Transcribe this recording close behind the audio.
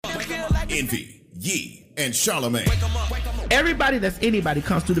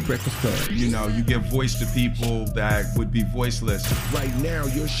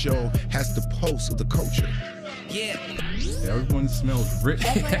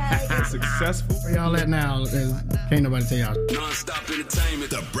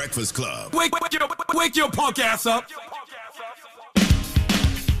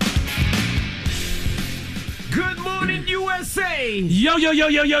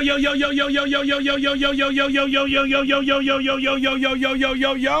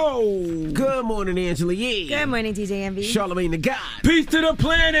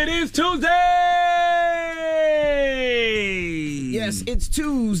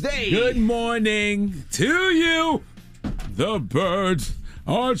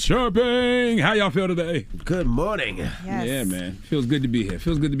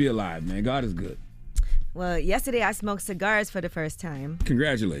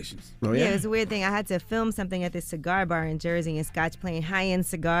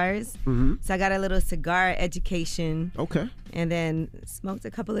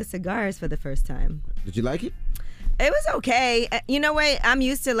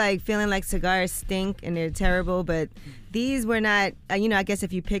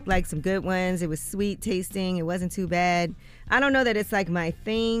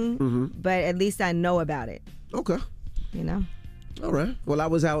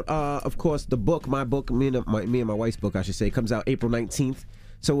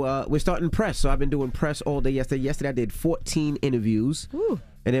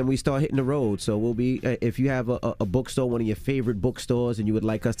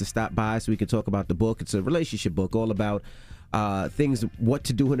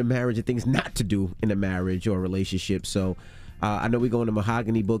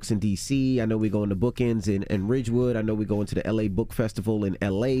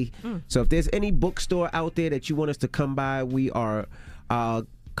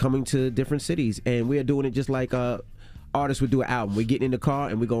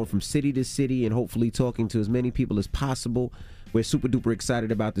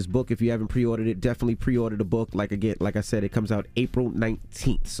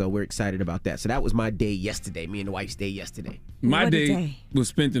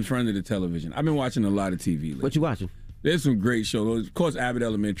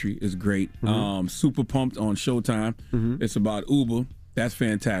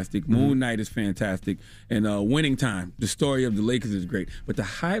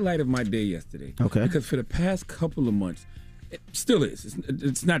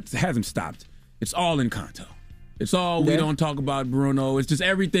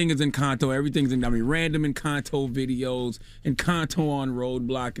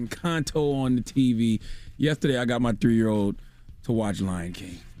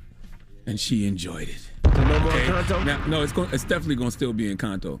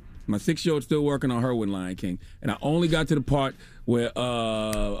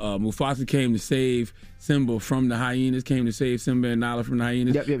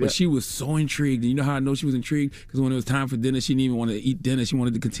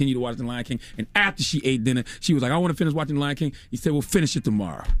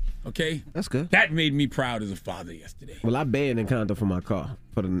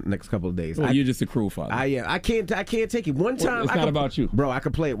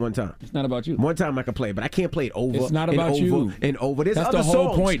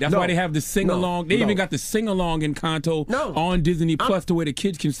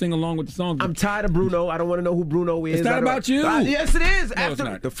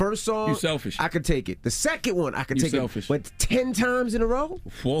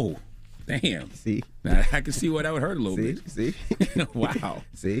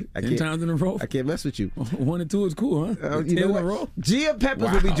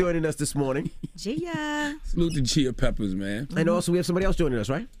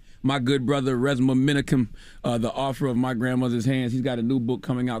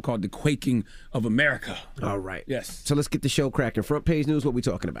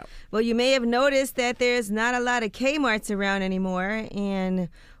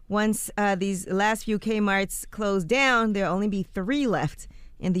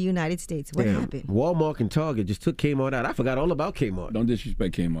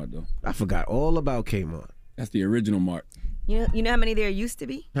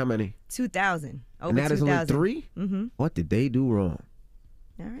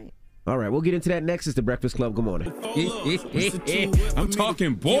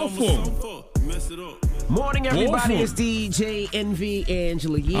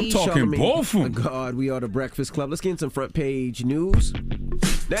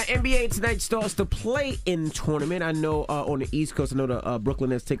The NBA tonight starts the play-in tournament. I know on the East Coast, I know the Brooklyn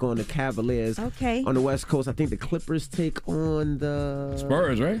Nets take on the Cavaliers. Okay. On the West Coast, I think the Clippers take on the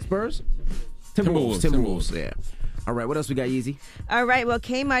Spurs, right? Spurs? Timberwolves. Yeah. All right, what else we got, Yeezy? All right, well,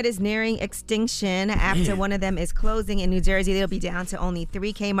 Kmart is nearing extinction after one of them is closing in New Jersey. They'll be down to only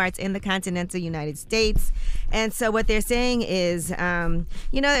 3 Kmarts in the continental United States. And so what they're saying is,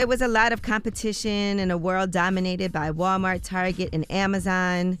 it was a lot of competition in a world dominated by Walmart, Target, and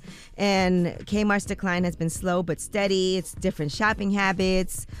Amazon. And Kmart's decline has been slow but steady. It's different shopping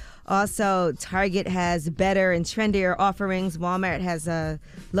habits. Also, Target has better and trendier offerings. Walmart has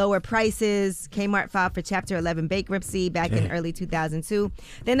lower prices. Kmart filed for Chapter 11 bankruptcy back in early 2002.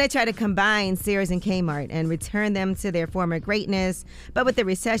 Then they tried to combine Sears and Kmart and return them to their former greatness. But with the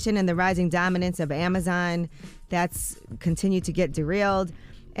recession and the rising dominance of Amazon, that's continued to get derailed.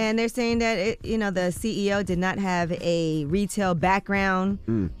 And they're saying that, the CEO did not have a retail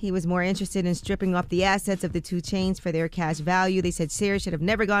background. He was more interested in stripping off the assets of the two chains for their cash value. They said Sears should have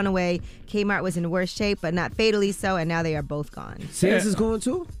never gone away. Kmart was in worse shape, but not fatally so, and now they are both gone. Sears is going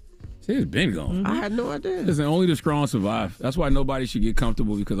too? Sears been gone. I had no idea. Listen, only the strong survive. That's why nobody should get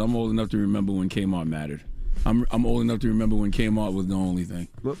comfortable, because I'm old enough to remember when Kmart mattered. I'm old enough to remember when Kmart was the only thing.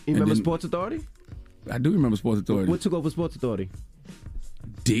 Well, you remember Sports Authority? I do remember Sports Authority. What took over Sports Authority?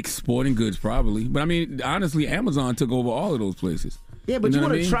 Dick's Sporting Goods, probably. But I mean, honestly, Amazon took over all of those places. Yeah, but you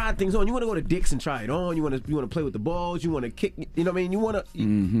want to mean? try things on. You want to go to Dick's and try it on. You want to play with the balls. You want to kick. You know what I mean? You want to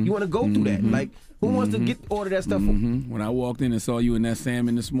go through that. Like, who wants to get all of that stuff? When I walked in and saw you in that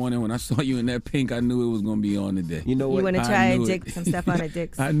salmon this morning, when I saw you in that pink, I knew it was going to be on today. You know what? You want to try some stuff on at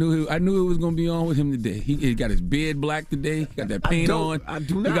Dick's? I knew it was going to be on with him today. He got his beard black today. He got that paint on. I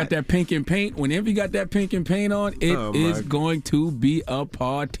do not. He got that pink and paint. Whenever he got that pink and paint on, it is going to be a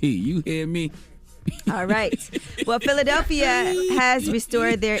party. You hear me? All right. Well, Philadelphia has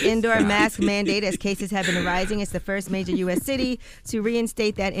restored their indoor mask mandate as cases have been rising. It's the first major U.S. city to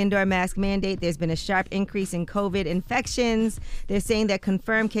reinstate that indoor mask mandate. There's been a sharp increase in COVID infections. They're saying that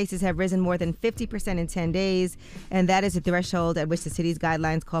confirmed cases have risen more than 50% in 10 days, and that is the threshold at which the city's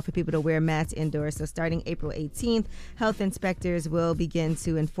guidelines call for people to wear masks indoors. So starting April 18th, health inspectors will begin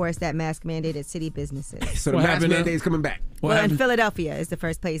to enforce that mask mandate at city businesses. So the mask mandate is coming back. And Philadelphia is the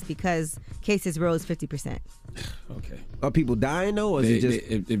first place because cases rose 50%. Okay. Are people dying though, or is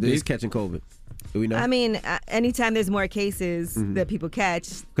it just catching COVID? Do we know? I mean, anytime there's more cases that people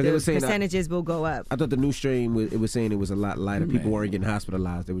catch, the percentages will go up. I thought the new strain was saying it was a lot lighter. People weren't getting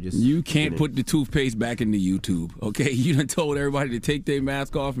hospitalized. They were just. You can't put the toothpaste back into YouTube, okay? You done told everybody to take their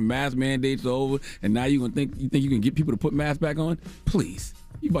mask off and mask mandates are over, and now you think you can get people to put masks back on? Please,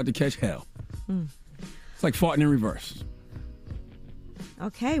 you about to catch hell. It's like farting in reverse.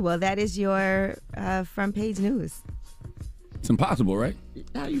 Okay, well, that is your front page news. It's impossible, right?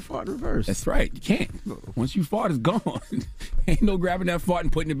 How you fart in reverse? That's right. You can't. Once you fart, it's gone. Ain't no grabbing that fart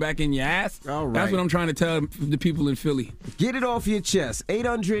and putting it back in your ass. All right. That's what I'm trying to tell the people in Philly. Get it off your chest.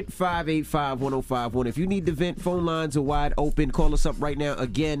 800-585-1051. If you need to vent, phone lines are wide open. Call us up right now.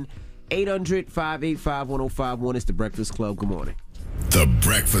 Again, 800-585-1051. It's The Breakfast Club. Good morning. The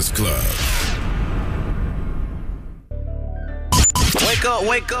Breakfast Club. Wake up,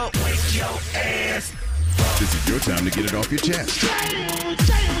 wake up. Wake your ass. This is your time to get it off your chest.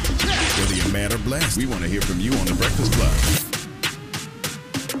 Whether you're mad or blessed, we want to hear from you on The Breakfast Club.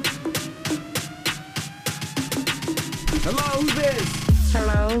 Hello, who's this?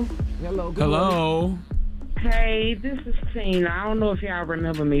 Hello. Hello. Hello. Hey, this is Tina. I don't know if y'all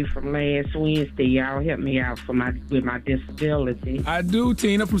remember me from last Wednesday. Y'all helped me out with my disability. I do,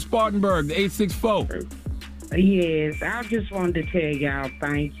 Tina, from Spartanburg, the 864. Yes, I just wanted to tell y'all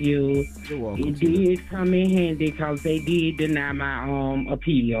thank you. You're welcome. It did come in handy because they did deny my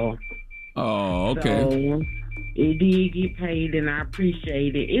appeal. Oh, okay. So it did get paid, and I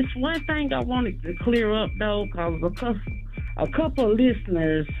appreciate it. It's one thing I wanted to clear up, though, because a couple of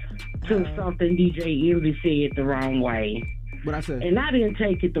listeners took something DJ Envy said the wrong way. What I said? And I didn't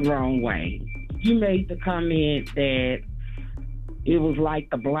take it the wrong way. You made the comment that it was like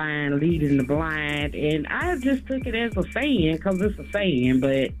the blind leading the blind, and I just took it as a saying because it's a saying,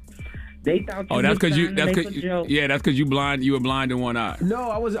 but they thought you that's because that's because you were blind in one eye. No,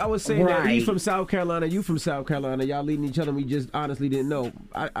 I was saying that Right. he's from South Carolina, you from South Carolina, y'all leading each other. We just honestly didn't know.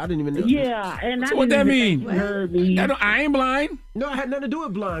 I didn't even know. Yeah, and So what that mean? Heard me. I ain't blind. No, it had nothing to do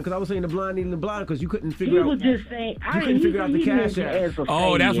with blind because I was saying the blind leading the blind because you couldn't He figure out. was just saying. You couldn't figure out the cash meant it app. as a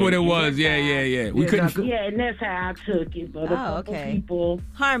Oh, that's saying. what it was. Yeah. We Yeah, couldn't. Yeah, and that's how I took it. But a couple okay. people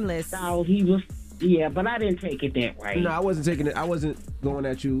Harmless. thought he was Yeah, but I didn't take it that way. No, I wasn't taking it. I wasn't going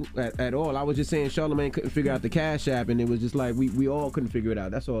at you at all. I was just saying Charlamagne couldn't figure out the Cash App, and it was just like we all couldn't figure it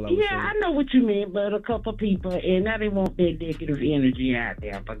out. That's all I was saying. Yeah, I know what you mean, but a couple people, and I didn't want that negative energy out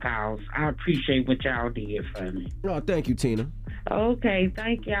there because I appreciate what y'all did for me. Oh, thank you, Tina. Okay,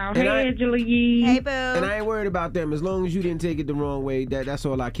 thank y'all. And Hey, Angela Yee. Hey, boo. And I ain't worried about them. As long as you didn't take it the wrong way, that's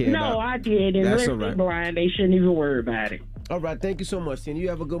all I care about. No, I did. And That's unless all right. they're blind, they shouldn't even worry about it. All right, thank you so much, Tina. You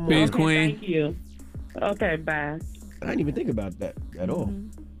have a good morning. Peace, Queen. Thank you. Okay, bye. I didn't even think about that at all.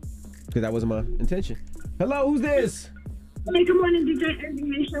 Because that wasn't my intention. Hello, who's this? Hey, good morning, DJ Envy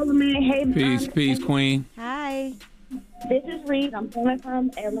and Charlamagne. Hey, Peace, Queen. Hi. This is Reed. I'm calling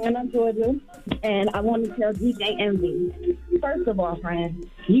from Atlanta, Georgia, and I want to tell DJ Envy. First of all, friend,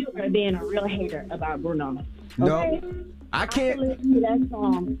 you are being a real hater about Bruno. Okay? No, I can't. I listen to that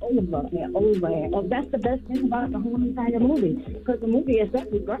song over and over. And that's the best thing about the whole entire movie, because the movie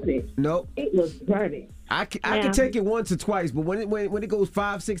itself was garbage. Nope. It was garbage. I can take it once or twice, but when it goes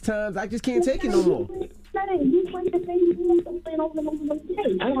 5-6 times, I just can't take it no more. I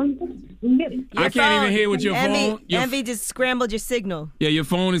can't even hear with your phone. Envy just scrambled your signal. Yeah, your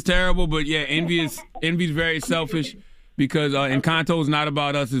phone is terrible, but yeah, Envy's very selfish because Encanto's not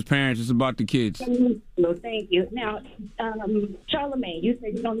about us as parents; it's about the kids. No, thank you. Now, Charlamagne, you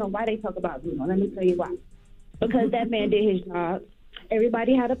said you don't know why they talk about Bruno. Let me tell you why. Because that man did his job.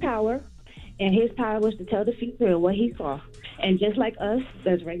 Everybody had a power, and his power was to tell the future and what he saw. And just like us,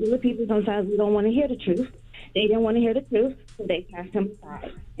 as regular people, sometimes we don't want to hear the truth. They didn't want to hear the truth, so they cast him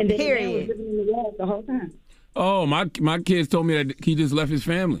aside. And then the man was living in the walls the whole time. Oh, my kids told me that he just left his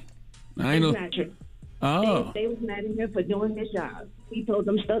family. I ain't know. That's not true. Oh. They was mad at him for doing his job. He told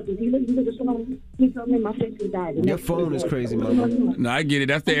them stuff. If you listen to the song, he told me my sister died. Your phone is crazy, mama. No, I get it.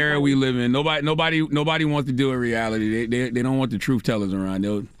 That's the era we live in. Nobody wants to deal with reality. They don't want the truth tellers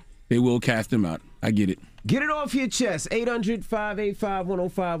around. They will cast them out. I get it. Get it off your chest.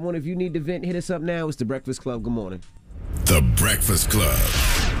 800-585-1051. If you need to vent, hit us up now. It's The Breakfast Club. Good morning. The Breakfast Club.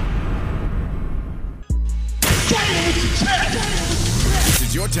 This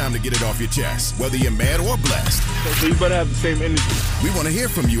is your time to get it off your chest, whether you're mad or blessed. So you better have the same energy. We want to hear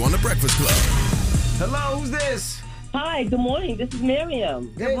from you on The Breakfast Club. Hello, who's this? Hi, good morning. This is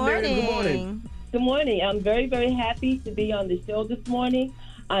Miriam. Good morning. Good morning. Good morning. I'm very, very happy to be on the show this morning.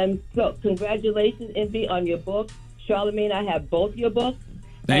 Congratulations, Envy, on your book. Charlamagne, I have both your books.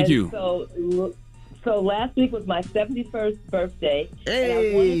 Thank you. So last week was my 71st birthday.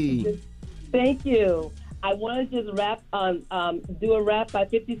 Hey. Thank you. I want to just do a rap by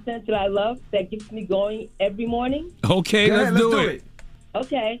 50 Cent that I love that gets me going every morning. Okay, let's do it.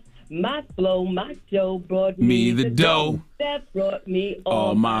 Okay. My flow, my show brought me the dough. That brought me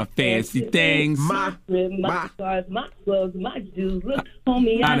all my fancy things. My crib, my cars, my clothes, my shoes. Look,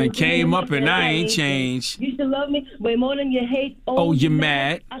 homie, I done came up and I ain't changed. You should love me way more than you hate. Oh, you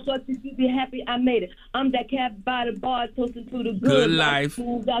mad? I thought you'd be happy I made it. I'm that cat by the bar toasting to the good life.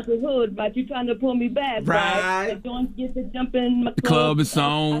 Moved out the hood, but you trying to pull me back, right? The joints get to jump in my The club is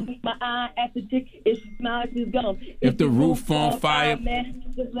on. I keep my eye at the chick. If she smiles, she's gone. If the roof on fire, man,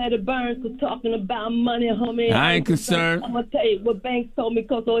 just let it burn. Cause talking about money, homie, I ain't concerned. I'm gonna tell you what banks told me,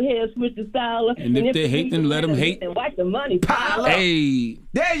 cause her hair switched the style. And if they hate, then let them hate. And wipe the money pile up. Hey.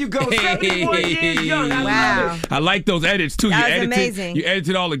 There you go. 71 years young. I love it. I like those edits too. That was amazing. You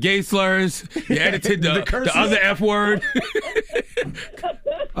edited all the gay slurs. You edited the other F word.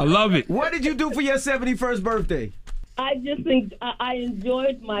 I love it. What did you do for your 71st birthday? I just think I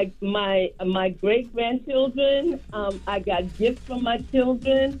enjoyed my great grandchildren. I got gifts from my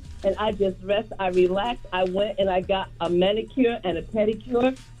children, and I just rest. I relaxed. I went and I got a manicure and a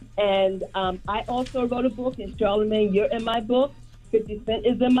pedicure, and I also wrote a book. And Charlamagne, you're in my book. 50 Cent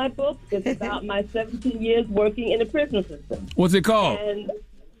is in my book. It's about my 17 years working in the prison system. What's it called? And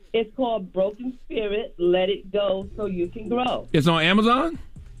it's called Broken Spirit. Let It Go So You Can Grow. It's on Amazon?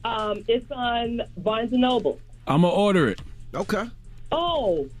 It's on Barnes & Noble. I'm going to order it. Okay.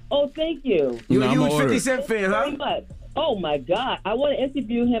 Oh, thank you. You a 50 Cent fan, huh? Much. Oh, my God. I want to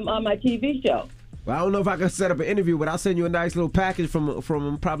interview him on my TV show. Well, I don't know if I can set up an interview, but I'll send you a nice little package from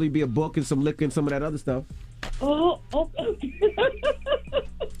him. Probably be a book and some liquor and some of that other stuff. Oh, okay.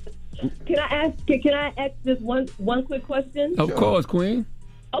 Can I ask just one quick question? Of course, Queen.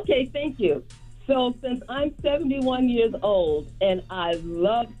 Okay, thank you. So since I'm 71 years old and I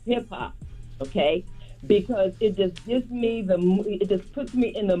love hip hop, okay, because it just gives me it just puts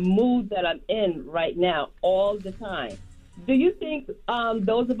me in the mood that I'm in right now all the time. Do you think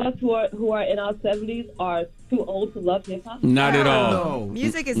those of us who are in our 70s are too old to love hip hop? Not at all. No.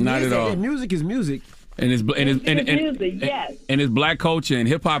 Music is Not music. at all. Yeah, music is music. And it's music, yes. and it's black culture, and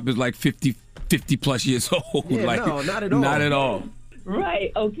hip hop is like 50 50 plus years old. Yeah, like, no, not at all. Not at all.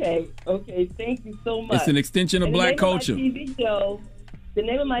 Right. Okay. Thank you so much. It's an extension of And black culture. The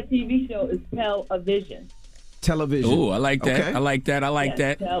name of my TV show is Television. Television. Oh, I like that. Okay. I like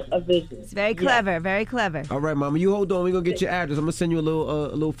that. Television. It's very clever, very clever. All right, Mama, you hold on. We're going to get your address. I'm going to send you a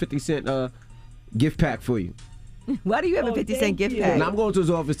little 50 cent gift pack for you. Why do you have a 50 cent gift pack? And I'm going to his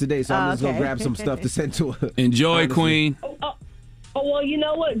office today, so I'm just going to grab some stuff to send to her. Enjoy, Honestly. Queen. Oh, well, you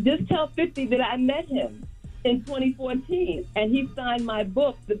know what? Just tell 50 that I met him in 2014, and he signed my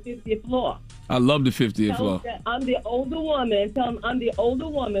book, The 50th Law. I love the 50th Tell Law. him that I'm the older woman. Tell him I'm the older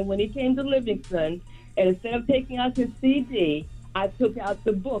woman when he came to Livingston, and instead of taking out his CD, I took out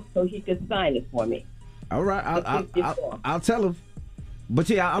the book so he could sign it for me. All right, I'll tell him. But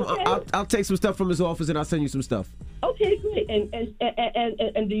yeah, I'll take some stuff from his office and I'll send you some stuff. Okay, great.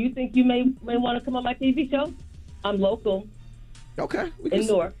 And do you think you may want to come on my TV show? I'm local. Okay,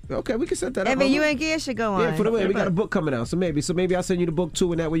 Okay, we can set that up. Maybe you and Gia should go on. Yeah, for the way we got a book coming out, so maybe I'll send you the book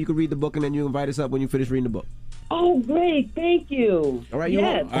too, and that way you can read the book, and then you invite us up when you finish reading the book. Oh, great! Thank you. All right,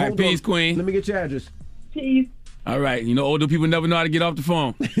 yes. All right, peace, Queen. Let me get your address. Peace. All right, you know, older people never know how to get off the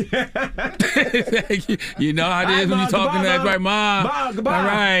phone. You know how it is when you're talking to that, right, Mom? Mom, goodbye. All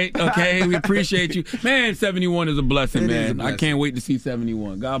right, okay, we appreciate you. Man, 71 is a blessing, man. I can't wait to see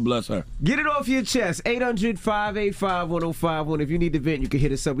 71. God bless her. Get it off your chest. 800-585-1051. If you need to vent, you can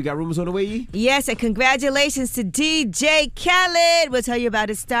hit us up. We got rumors on the way, Yee? Yes, and congratulations to DJ Khaled. We'll tell you about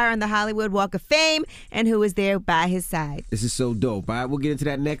his star on the Hollywood Walk of Fame and who was there by his side. This is so dope. All right, we'll get into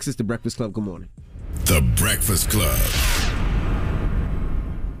that next. It's The Breakfast Club. Good morning. The Breakfast Club.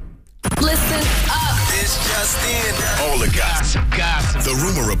 Listen up. This just in. All the gossip. The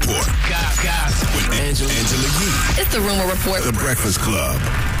Rumor Report. Gossip. With Angela Yee. It's the Rumor Report. The Breakfast Club.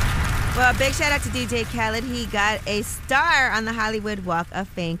 Well, big shout out to DJ Khaled. He got a star on the Hollywood Walk of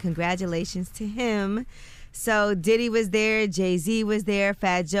Fame. Congratulations to him. So Diddy was there, Jay-Z was there,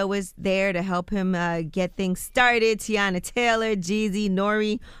 Fat Joe was there to help him get things started. Tiana Taylor, Jeezy,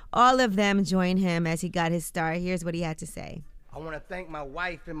 Nori, all of them joined him as he got his star. Here's what he had to say. I want to thank my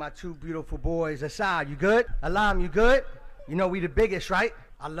wife and my two beautiful boys. Asad, you good? Alam, you good? You know we the biggest, right?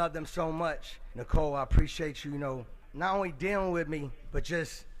 I love them so much. Nicole, I appreciate you, not only dealing with me, but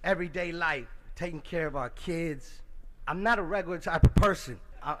just everyday life, taking care of our kids. I'm not a regular type of person.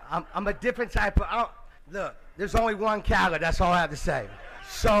 I'm a different type of... Look, there's only one Khaled, that's all I have to say.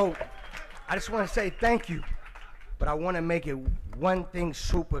 So, I just want to say thank you, but I want to make it one thing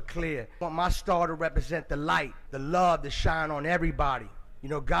super clear. I want my star to represent the light, the love to shine on everybody.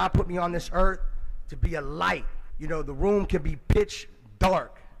 God put me on this earth to be a light. The room can be pitch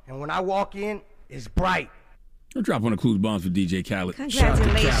dark, and when I walk in, it's bright. I'll drop on the clues bombs for DJ Khaled.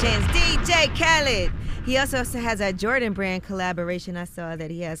 Congratulations, DJ Khaled. He also has a Jordan brand collaboration I saw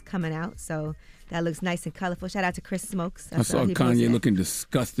that he has coming out, so that looks nice and colorful. Shout out to Chris Smokes. I saw Kanye looking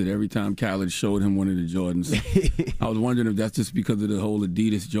disgusted every time Khaled showed him one of the Jordans. I was wondering if that's just because of the whole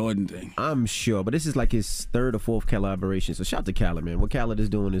Adidas Jordan thing. I'm sure, but this is like his third or fourth collaboration, so shout out to Khaled, man. What Khaled is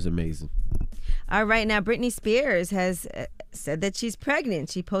doing is amazing. All right, now Britney Spears has said that she's pregnant.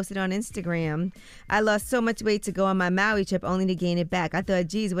 She posted on Instagram, "I lost so much weight to go on my Maui trip only to gain it back. I thought,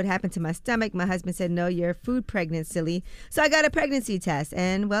 geez, what happened to my stomach? My husband said, no, you're food pregnant, silly. So I got a pregnancy test,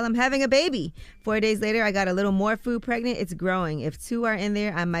 and, well, I'm having a baby. 4 days later, I got a little more food pregnant. It's growing. If 2 are in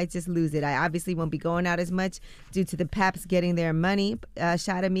there, I might just lose it. I obviously won't be going out as much due to the paps getting their money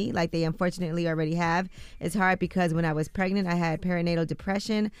shot at me like they unfortunately already have. It's hard because when I was pregnant, I had perinatal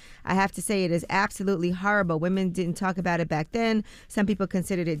depression. I have to say it is absolutely horrible. Women didn't talk about it back then. Some people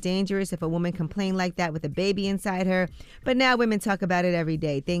considered it dangerous if a woman complained like that with a baby inside her. But now women talk about it every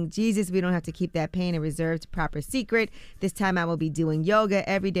day. Thank Jesus we don't have to keep that pain a reserved proper secret. This time I will be doing yoga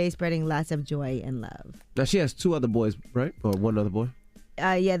every day, spreading lots of joy and love." Now she has 2 other boys, right? Or one other boy?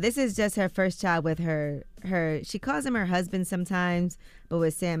 Yeah, this is just her first child with her. She calls him her husband sometimes, but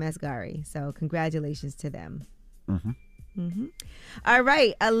with Sam Asghari. So congratulations to them. Mm-hmm. All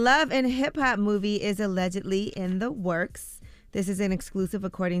right, a Love and Hip Hop movie is allegedly in the works. This is an exclusive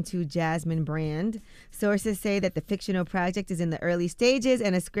according to Jasmine Brand. Sources say that the fictional project is in the early stages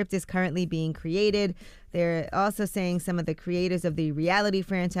and a script is currently being created. They're also saying some of the creators of the reality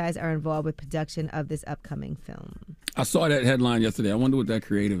franchise are involved with production of this upcoming film. I saw that headline yesterday. I wonder what that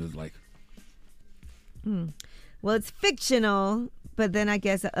creative is like. Well, it's fictional, but then I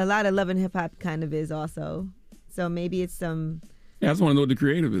guess a lot of Love and Hip Hop kind of is also. So maybe it's some... Yeah, I just want to know what the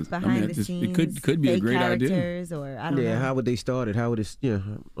creative is. Behind the scenes, it could be a great idea. Or I don't know. How would they start it? How would it? Yeah,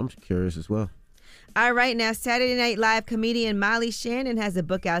 I'm curious as well. All right, now Saturday Night Live comedian Molly Shannon has a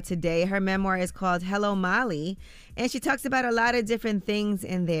book out today. Her memoir is called Hello, Molly, and she talks about a lot of different things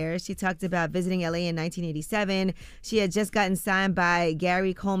in there. She talked about visiting LA in 1987. She had just gotten signed by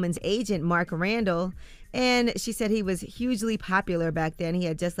Gary Coleman's agent, Mark Randall, and she said he was hugely popular back then. He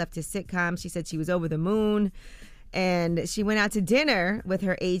had just left his sitcom. She said she was over the moon. And she went out to dinner with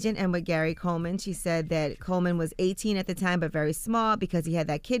her agent and with Gary Coleman. She said that Coleman was 18 at the time, but very small because he had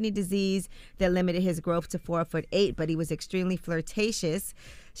that kidney disease that limited his growth to 4'8", but he was extremely flirtatious.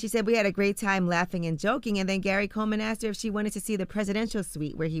 She said, we had a great time laughing and joking, and then Gary Coleman asked her if she wanted to see the presidential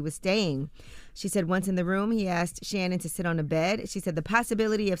suite where he was staying. She said once in the room, he asked Shannon to sit on a bed. She said the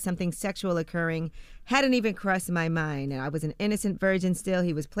possibility of something sexual occurring hadn't even crossed my mind. And I was an innocent virgin still.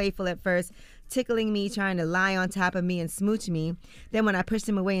 He was playful at first, tickling me, trying to lie on top of me and smooch me. Then when I pushed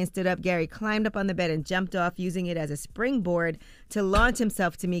him away and stood up, Gary climbed up on the bed and jumped off, using it as a springboard to launch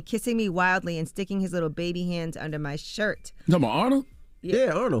himself to me, kissing me wildly and sticking his little baby hands under my shirt. You talking about Arnold?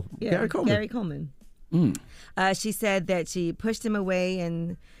 Yeah, Arnold. Yeah, Gary Coleman. Gary Coleman. She said that she pushed him away,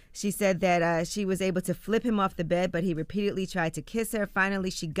 and she said that she was able to flip him off the bed, but he repeatedly tried to kiss her.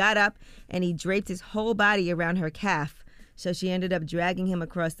 Finally, she got up, and he draped his whole body around her calf. So she ended up dragging him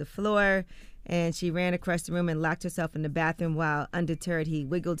across the floor, and she ran across the room and locked herself in the bathroom while, undeterred, he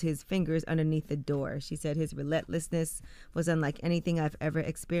wiggled his fingers underneath the door. She said his relentlessness was unlike anything I've ever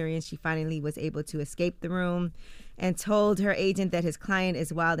experienced. She finally was able to escape the room and told her agent that his client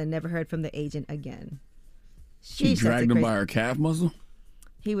is wild and never heard from the agent again. She dragged him by her calf muscle?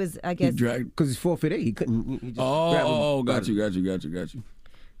 He was, I guess... Because he's 4'8". He couldn't... He just grabbed him. Got you.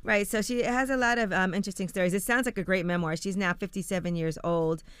 Right, so she has a lot of interesting stories. It sounds like a great memoir. She's now 57 years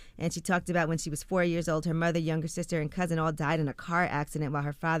old, and she talked about when she was 4 years old, her mother, younger sister, and cousin all died in a car accident while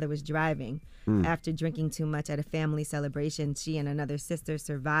her father was driving. After drinking too much at a family celebration, she and another sister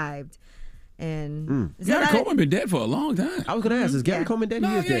survived. And Gary Coleman been dead for a long time. I was going to ask, is Gary Coleman dead?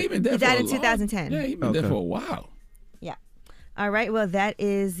 No, He he been dead He for died a in 2010. Yeah, he been dead for a while. Yeah. All right, well, that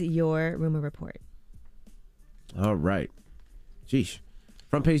is your rumor report. All right. Sheesh.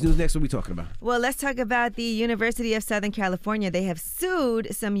 Front page news next. What are we talking about? Well, let's talk about the University of Southern California. They have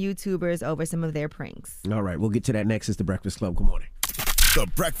sued some YouTubers over some of their pranks. All right, we'll get to that next. It's The Breakfast Club. Good morning.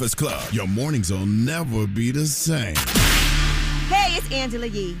 The Breakfast Club. Your mornings will never be the same. Hey, it's Angela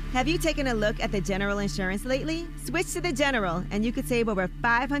Yee. Have you taken a look at the General Insurance lately? Switch to the General, and you could save over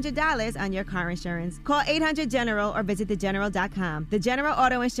 $500 on your car insurance. Call 800-GENERAL or visit thegeneral.com. The General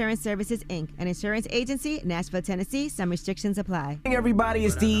Auto Insurance Services, Inc., an insurance agency, Nashville, Tennessee. Some restrictions apply. Hey, everybody,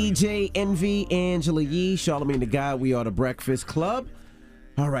 it's DJ Envy, Angela Yee, Charlamagne the God. We are The Breakfast Club.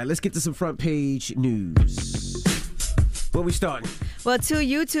 All right, let's get to some front page news. Where we starting? Well, 2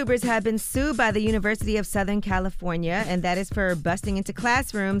 YouTubers have been sued by the University of Southern California, and that is for busting into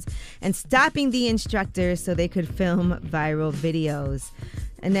classrooms and stopping the instructors so they could film viral videos.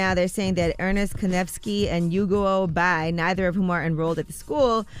 And now they're saying that Ernest Konevsky and Hugo Bai, neither of whom are enrolled at the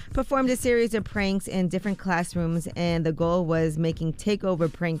school, performed a series of pranks in different classrooms, and the goal was making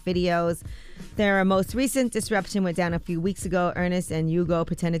takeover prank videos. Their most recent disruption went down a few weeks ago. Ernest and Hugo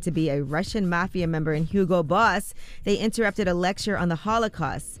pretended to be a Russian mafia member and Hugo Boss. They interrupted a lecture on the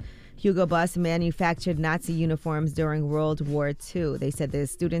Holocaust. Hugo Boss manufactured Nazi uniforms during World War II. They said the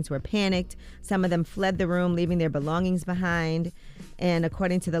students were panicked. Some of them fled the room, leaving their belongings behind. And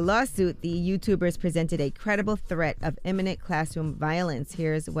according to the lawsuit, the YouTubers presented a credible threat of imminent classroom violence.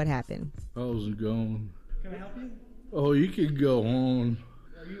 Here's what happened. How's it going? Can I help you? Oh, you can go on.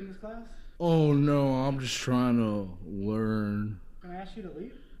 Are you in this class? Oh, no, I'm just trying to learn. Can I ask you to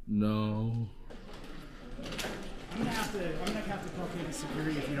leave? No. I'm gonna have to talk to you to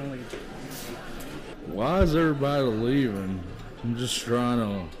security if you don't leave. Why is everybody leaving? I'm just trying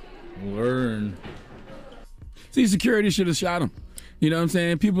to learn. See, security should have shot him. You know what I'm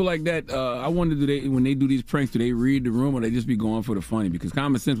saying? People like that, I wonder, when they do these pranks, do they read the room or they just be going for the funny? Because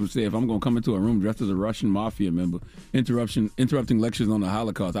common sense would say if I'm going to come into a room dressed as a Russian mafia member, interrupting lectures on the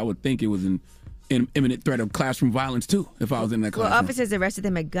Holocaust, I would think it was an imminent threat of classroom violence, too, if I was in that classroom. Well, officers arrested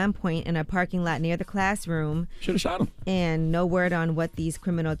them at gunpoint in a parking lot near the classroom. Should have shot him. And no word on what these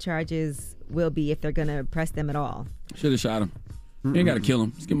criminal charges will be, if they're going to press them at all. Should have shot him. You ain't got to kill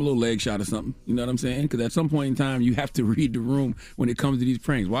him. Just give him a little leg shot or something. You know what I'm saying? Because at some point in time, you have to read the room when it comes to these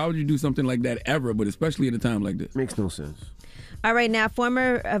pranks. Why would you do something like that ever, but especially at a time like this? Makes no sense. All right, now,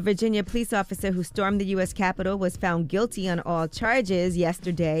 former Virginia police officer who stormed the U.S. Capitol was found guilty on all charges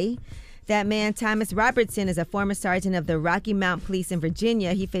yesterday. That man, Thomas Robertson, is a former sergeant of the Rocky Mount Police in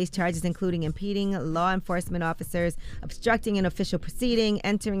Virginia. He faced charges including impeding law enforcement officers, obstructing an official proceeding,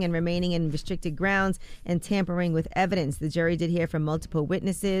 entering and remaining in restricted grounds, and tampering with evidence. The jury did hear from multiple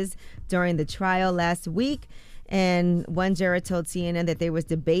witnesses during the trial last week. And one juror told CNN that there was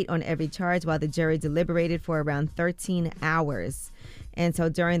debate on every charge while the jury deliberated for around 13 hours. And so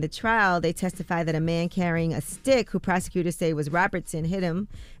during the trial, they testified that a man carrying a stick, who prosecutors say was Robertson, hit him,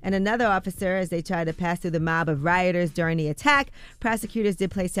 and another officer as they tried to pass through the mob of rioters during the attack. Prosecutors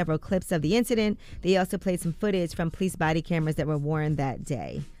did play several clips of the incident. They also played some footage from police body cameras that were worn that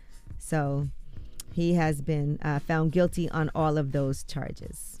day. So he has been found guilty on all of those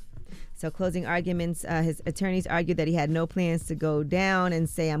charges. So closing arguments, his attorneys argued that he had no plans to go down and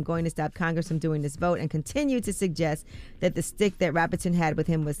say, I'm going to stop Congress from doing this vote, and continued to suggest that the stick that Robertson had with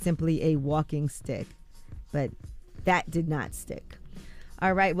him was simply a walking stick. But that did not stick.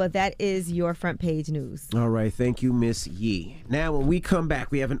 All right, well, that is your front page news. All right, thank you, Miss Yee. Now, when we come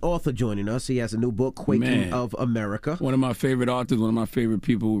back, we have an author joining us. He has a new book, Quaking of America. One of my favorite authors, one of my favorite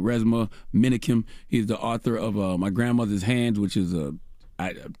people, Resmaa, Menakem. He's the author of My Grandmother's Hands, which is a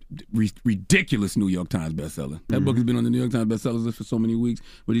ridiculous New York Times bestseller. That book has been on the New York Times bestsellers list for so many weeks,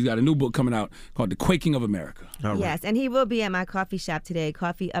 but he's got a new book coming out called The Quaking of America. Yes, and he will be at my coffee shop today.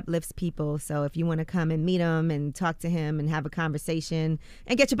 Coffee uplifts people, so if you want to come and meet him and talk to him and have a conversation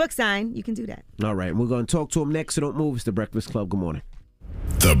and get your book signed, you can do that. All right, we're going to talk to him next, so don't move. It's The Breakfast Club. Good morning.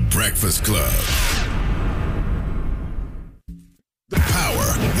 The Breakfast Club. Power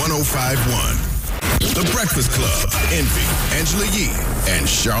 105.1. The Breakfast Club. Envy, Angela Yee, and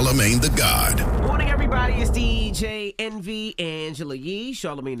Charlemagne the God. Morning, everybody. It's DJ Envy, Angela Yee,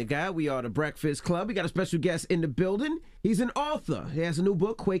 Charlemagne the God. We are The Breakfast Club. We got a special guest in the building. He's an author. He has a new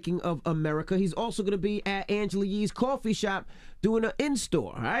book, Quaking of America. He's also going to be at Angela Yee's coffee shop doing an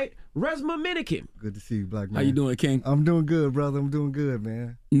in-store, all right? Resmaa Menakem. Good to see you, Black man. How you doing, King? I'm doing good, brother. I'm doing good,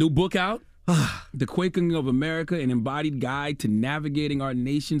 man. New book out? The Quaking of America, an embodied guide to navigating our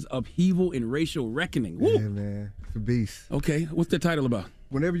nation's upheaval and racial reckoning. Woo! Yeah, man. It's a beast. Okay, what's the title about?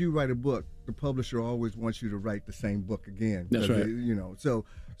 Whenever you write a book, the publisher always wants you to write the same book again. That's right. So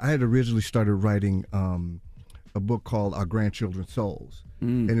I had originally started writing a book called Our Grandchildren's Souls.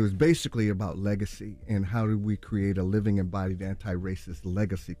 And it was basically about legacy and how do we create a living, embodied, anti-racist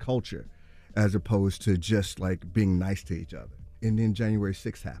legacy culture as opposed to just like being nice to each other. And then January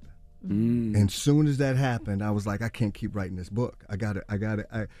 6th happened. And soon as that happened, I was like, I can't keep writing this book. I got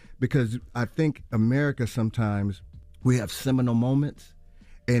it. Because I think America sometimes we have seminal moments,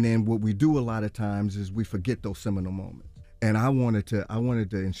 and then what we do a lot of times is we forget those seminal moments. And I wanted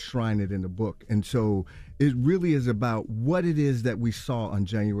to enshrine it in the book. And so it really is about what it is that we saw on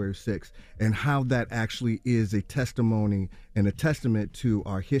January 6th and how that actually is a testimony and a testament to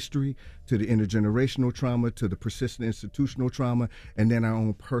our history, to the intergenerational trauma, to the persistent institutional trauma, and then our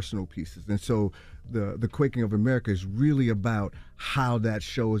own personal pieces. And so the Quaking of America is really about how that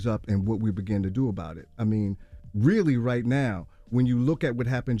shows up and what we begin to do about it. I mean, really right now, when you look at what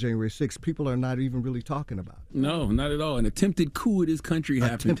happened January 6th, people are not even really talking about it. No, not at all. An attempted coup in this country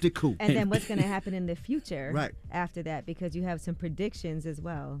happened. Attempted coup. And then what's going to happen in the future right. after that, because you have some predictions as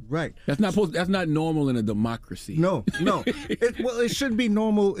well. Right. That's not normal in a democracy. No. It should be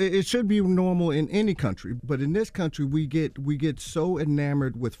normal. It should be normal in any country. But in this country, we get so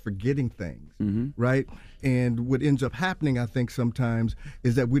enamored with forgetting things, right? And what ends up happening, I think, sometimes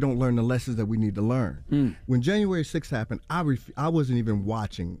is that we don't learn the lessons that we need to learn. When January 6th happened, I wasn't even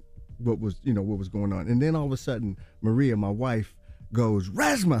watching what was going on. And then all of a sudden, Maria, my wife, goes,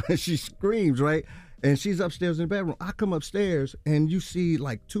 Resmaa, and she screams, right? And she's upstairs in the bedroom. I come upstairs, and you see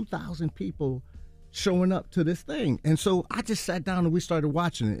like 2,000 people showing up to this thing. And so I just sat down and we started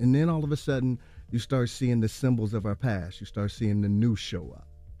watching it. And then all of a sudden, you start seeing the symbols of our past. You start seeing the news show up.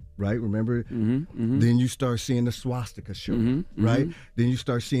 Right, remember? Then you start seeing the swastika show up, right? Then you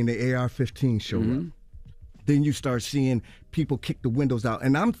start seeing the AR-15 show up. Then you start seeing people kick the windows out.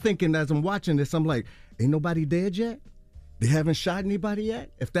 And I'm thinking as I'm watching this, I'm like, ain't nobody dead yet? They haven't shot anybody yet?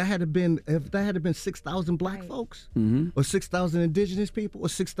 If that had been 6,000 black folks, or 6,000 indigenous people, or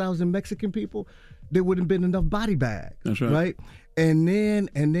 6,000 Mexican people, there wouldn't have been enough body bags. That's right. Right? And then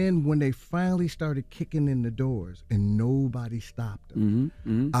when they finally started kicking in the doors and nobody stopped them,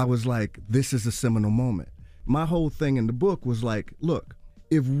 I was like, this is a seminal moment. My whole thing in the book was like, look,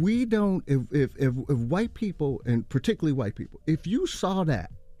 if white people, and particularly white people, if you saw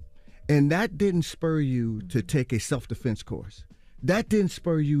that and that didn't spur you to take a self-defense course, That didn't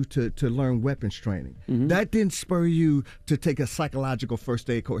spur you to learn weapons training. That didn't spur you to take a psychological first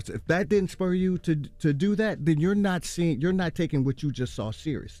aid course. If that didn't spur you to do that, then you're not taking what you just saw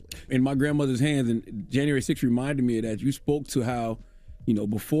seriously. In my grandmother's hands, and January 6th reminded me of that. You spoke to how,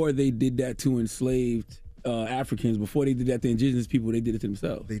 before they did that to enslaved Africans, before they did that to indigenous people, they did it to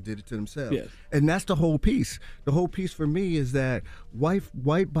themselves. They did it to themselves. Yes. And that's the whole piece. The whole piece for me is that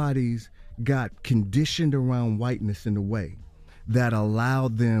white bodies got conditioned around whiteness in a way that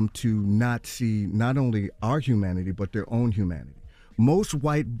allowed them to not see not only our humanity, but their own humanity. Most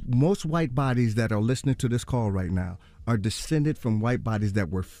white bodies that are listening to this call right now are descended from white bodies that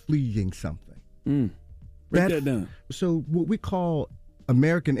were fleeing something. Break that down. So what we call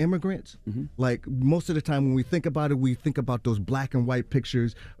American immigrants, like most of the time when we think about it, we think about those black and white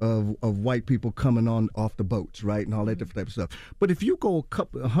pictures of white people coming off the boats, right, and all that different type of stuff. But if you go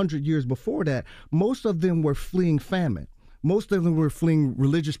 100 years before that, most of them were fleeing famine. Most of them were fleeing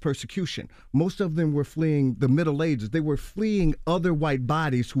religious persecution. Most of them were fleeing the Middle Ages. They were fleeing other white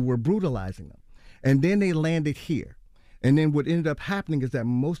bodies who were brutalizing them. And then they landed here. And then what ended up happening is that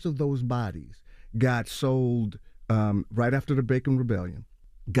most of those bodies got sold right after the Bacon Rebellion,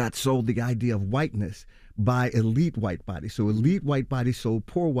 got sold the idea of whiteness by elite white bodies. So elite white bodies sold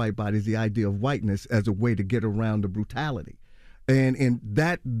poor white bodies the idea of whiteness as a way to get around the brutality.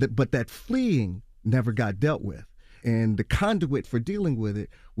 But that fleeing never got dealt with. And the conduit for dealing with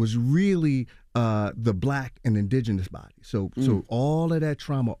it was really the black and indigenous body. So all of that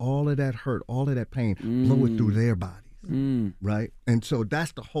trauma, all of that hurt, all of that pain, blow it through their bodies, right? And so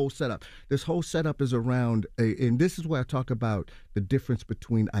that's the whole setup. This whole setup is around, and this is where I talk about the difference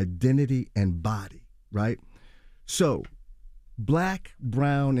between identity and body, right? So black,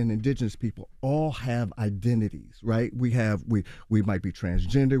 brown, and indigenous people all have identities, right? We might be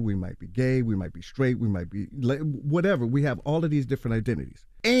transgender, we might be gay, we might be straight, we might be whatever. We have all of these different identities.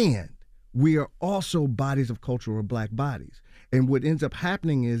 And we are also bodies of culture or black bodies. And what ends up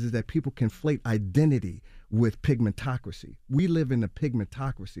happening is that people conflate identity with pigmentocracy. We live in a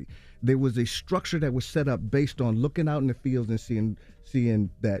pigmentocracy. There was a structure that was set up based on looking out in the fields and seeing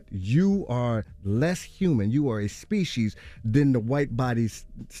that you are less human, you are a species, than the white bodies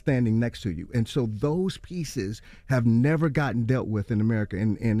standing next to you. And so those pieces have never gotten dealt with in America.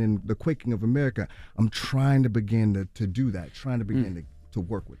 And in the Quaking of America, I'm trying to begin to do that, trying to begin to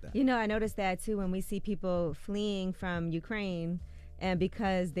work with that. I noticed that too when we see people fleeing from Ukraine, and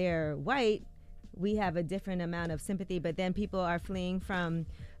because they're white, we have a different amount of sympathy, but then people are fleeing from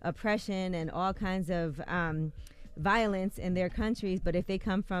oppression and all kinds of violence in their countries. But if they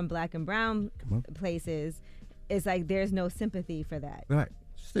come from black and brown places, it's like there's no sympathy for that. Right.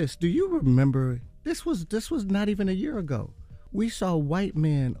 Sis, do you remember, this was not even a year ago. We saw white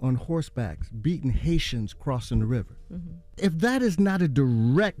men on horsebacks beating Haitians crossing the river. If that is not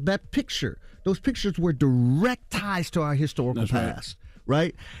those pictures were direct ties to our historical past.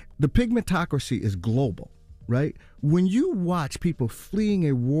 Right? The pigmentocracy is global, right? When you watch people fleeing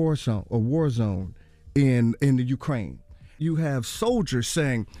a war zone in the Ukraine, you have soldiers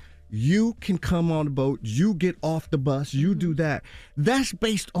saying, you can come on the boat, you get off the bus, you do that. That's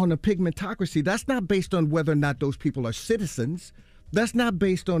based on a pigmentocracy. That's not based on whether or not those people are citizens. That's not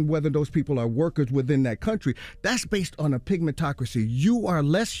based on whether those people are workers within that country. That's based on a pigmentocracy. You are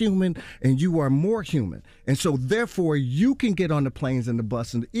less human and you are more human. And so therefore you can get on the planes and the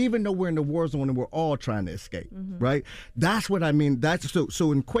bus, and even though we're in the war zone and we're all trying to escape, right? That's what I mean. That's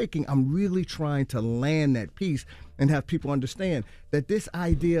so in Quaking, I'm really trying to land that piece and have people understand that this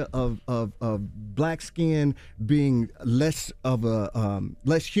idea of black skin being less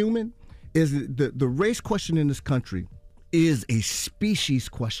human is the race question in this country is a species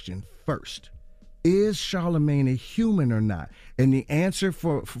question first. Is Charlemagne a human or not? And the answer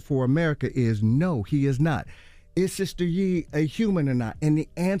for America is no, he is not. Is Sister Yi a human or not? And the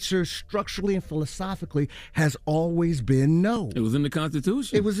answer structurally and philosophically has always been no. It was in the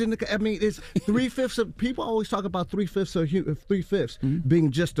Constitution. It was in the, it's 3/5 of, people always talk about 3/5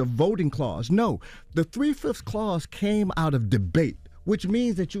 being just a voting clause. No, the 3/5 clause came out of debate, which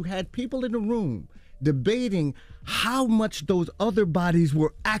means that you had people in the room debating how much those other bodies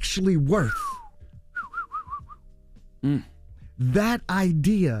were actually worth. That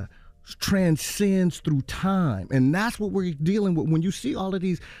idea transcends through time, and that's what we're dealing with. When you see all of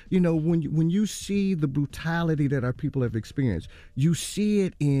these, when you see the brutality that our people have experienced, you see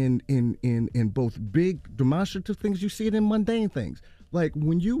it in both big demonstrative things, you see it in mundane things. Like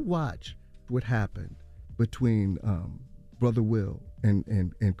when you watch what happened between Brother Will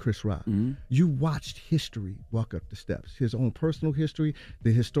and Chris Rock. You watched history walk up the steps. His own personal history,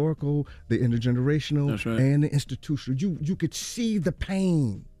 the historical, the intergenerational, That's right. and the institutional. You could see the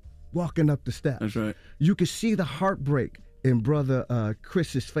pain walking up the steps. That's right. You could see the heartbreak in Brother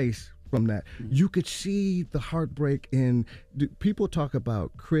Chris's face from that. You could see the heartbreak in people talk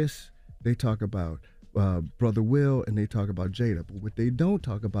about Chris, they talk about Brother Will, and they talk about Jada. But what they don't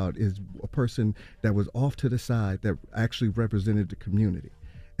talk about is a person that was off to the side that actually represented the community,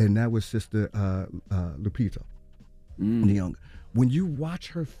 and that was Sister Lupita Nyong'o. When you watch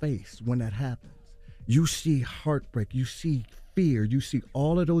her face when that happens, you see heartbreak, you see fear, you see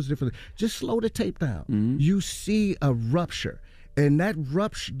all of those different. Just slow the tape down. You see a rupture, and that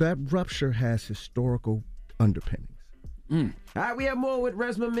rupture has historical underpinnings. All right, we have more with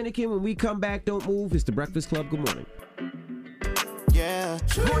Resmaa Menakem. When we come back, don't move. It's the Breakfast Club. Good morning. Yeah.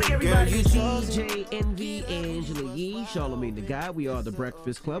 Good morning, everybody. It's DJ Envy, Angela Yee, Charlamagne the Guy. We are the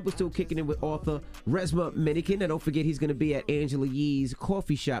Breakfast Club. We're still kicking in with author Resmaa Menakem. And don't forget, he's going to be at Angela Yee's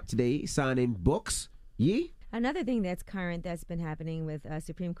coffee shop today, signing books. Yee? Another thing that's current that's been happening with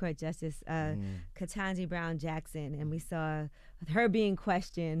Supreme Court Justice Ketanji Brown Jackson, and we saw her being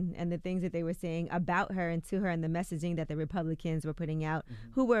questioned and the things that they were saying about her and to her and the messaging that the Republicans were putting out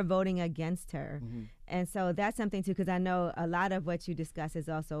who were voting against her. And so that's something too, because I know a lot of what you discuss is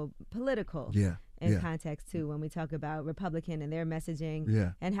also political in context too, when we talk about Republican and their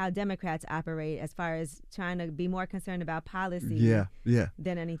messaging and how Democrats operate as far as trying to be more concerned about policy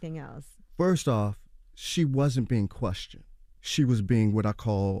than anything else. First off, she wasn't being questioned. She was being what I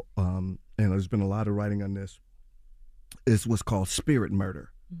call, and there's been a lot of writing on this, is what's called spirit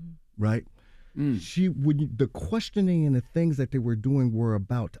murder, right? The questioning and the things that they were doing were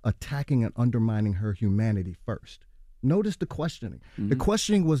about attacking and undermining her humanity first. Notice the questioning. The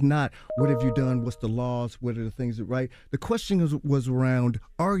questioning was not, what have you done? What's the laws? What are the things that, right? The questioning was around,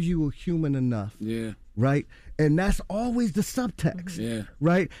 are you human enough? Yeah. Right? And that's always the subtext. Yeah.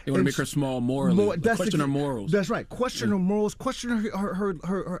 Right? They want to make her small morally. Question her morals. That's right. Question her morals. Question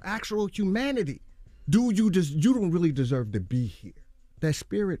her actual humanity. You don't really deserve to be here. That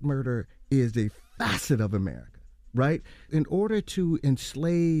spirit murder is a facet of America, right? In order to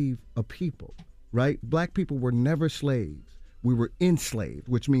enslave a people, right? Black people were never slaves. We were enslaved,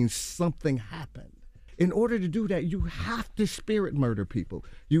 which means something happened. In order to do that, you have to spirit murder people.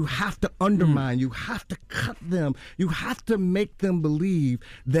 You have to undermine. You have to cut them. You have to make them believe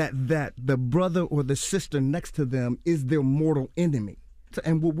that the brother or the sister next to them is their mortal enemy.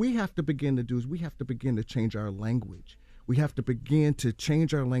 And what we have to begin to do is we have to begin to change our language. We have to begin to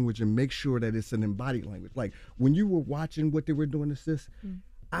change our language and make sure that it's an embodied language. Like when you were watching what they were doing to sis,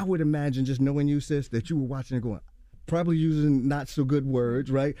 I would imagine, just knowing you, sis, that you were watching and going, probably using not so good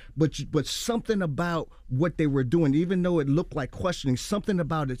words, right? But something about what they were doing, even though it looked like questioning, something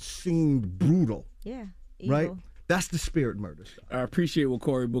about it seemed brutal. Yeah. Right? Evil. That's the spirit murder stuff. I appreciate what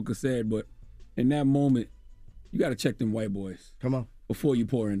Cory Booker said, but in that moment, you got to check them white boys. Come on. Before you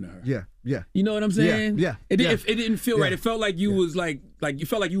pour into her. Yeah. You know what I'm saying? Yeah. It didn't feel right. It felt like you was like you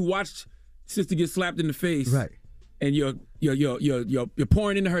felt like you watched sister get slapped in the face. Right. And you're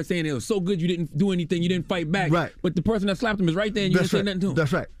pouring into her saying it was so good you didn't do anything, you didn't fight back. Right. But the person that slapped him is right there and you didn't say nothing to him.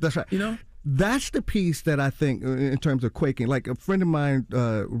 That's right. You know? That's the piece that I think, in terms of quaking, like a friend of mine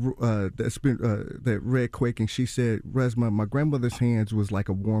that read Quaking, she said, Resmaa, my grandmother's hands was like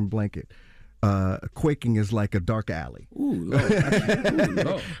a warm blanket. Quaking is like a dark alley. Ooh,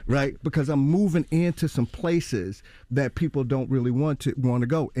 Lord. Right? Because I'm moving into some places that people don't really want to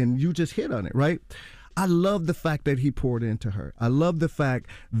go. And you just hit on it, right? I love the fact that he poured into her. I love the fact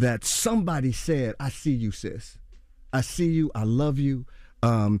that somebody said, I see you, sis. I see you. I love you.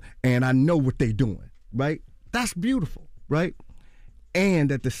 And I know what they're doing, right? That's beautiful, right?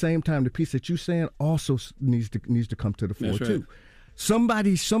 And at the same time, the piece that you're saying also needs to come to the fore, That's right. too.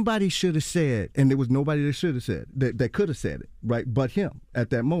 Somebody should have said, and there was nobody that should have said, that could have said it, right? But him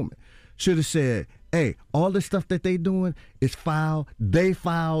at that moment should have said, hey, all the stuff that they doing is foul. They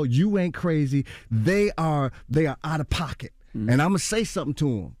foul. You ain't crazy. They are out of pocket. And I'm going to say something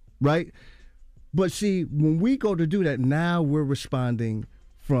to them, right? But see, when we go to do that, now we're responding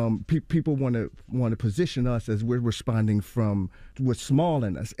from people want to position us as we're responding from what's small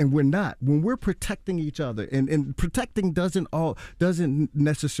in us, and we're not. When we're protecting each other, and protecting doesn't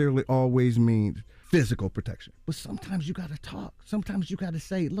necessarily always mean physical protection, but sometimes you got to talk. Sometimes you got to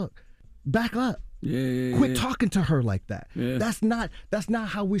say, look, back up. Quit talking to her like that. That's not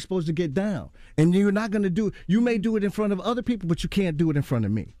how we're supposed to get down. And you're not going to do it. You may do it in front of other people, but you can't do it in front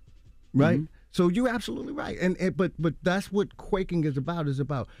of me, right? So you're absolutely right. But that's what quaking is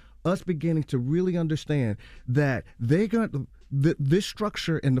about us beginning to really understand that this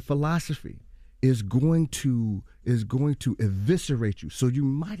structure and the philosophy is going to eviscerate you. So you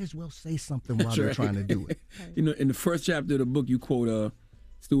might as well say something while they're trying to do it. You know, in the first chapter of the book, you quote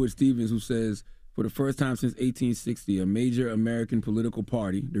Stuart Stevens, who says, for the first time since 1860, a major American political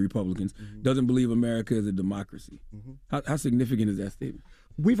party, the Republicans, doesn't believe America is a democracy. How significant is that statement?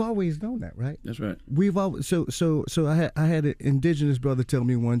 We've always known that, right? That's right. We've always so I had an indigenous brother tell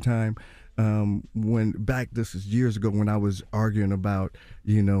me one time this is years ago when I was arguing about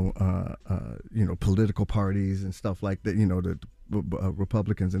political parties and stuff like that, the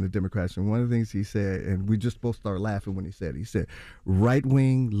Republicans and the Democrats, and one of the things he said, and we just both started laughing when he said right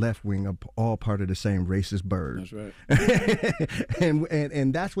wing, left wing are all part of the same racist bird. That's right.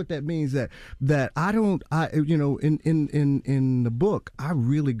 and that's what that means, that in the book I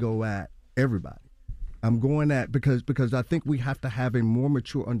really go at everybody. I'm going at because I think we have to have a more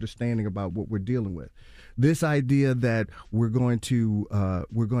mature understanding about what we're dealing with. This idea that we're going to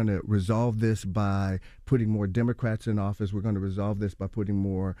resolve this by putting more Democrats in office, we're going to resolve this by putting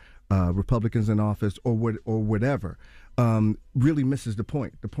more Republicans in office, or whatever, really misses the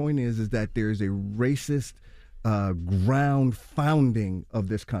point. The point is that there is a racist ground founding of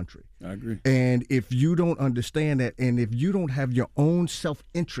this country. I agree. And if you don't understand that, and if you don't have your own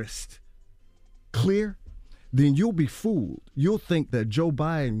self-interest clear, then you'll be fooled. You'll think that Joe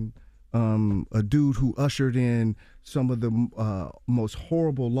Biden, a dude who ushered in some of the most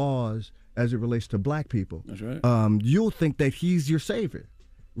horrible laws as it relates to black people, that's right. You'll think that he's your savior,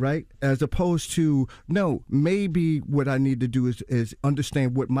 right? As opposed to, no, maybe what I need to do is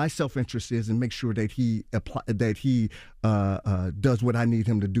understand what my self-interest is and make sure that he does what I need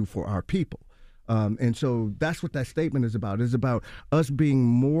him to do for our people. And so that's what that statement is about. It's about us being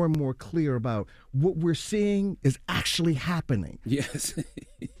more and more clear about what we're seeing is actually happening. Yes.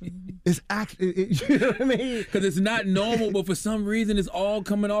 It's actually, you know what I mean? Because it's not normal, but for some reason it's all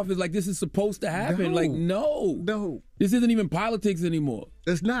coming off as like this is supposed to happen. No. This isn't even politics anymore.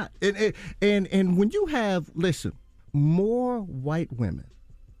 It's not. And when you have, listen, more white women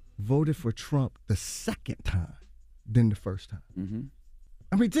voted for Trump the second time than the first time. Mm-hmm.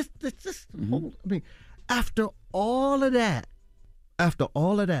 I mean, after all of that,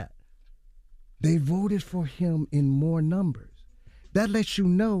 they voted for him in more numbers. That lets you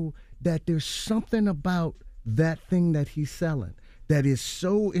know that there's something about that thing that he's selling that is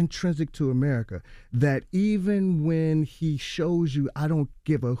so intrinsic to America that even when he shows you, I don't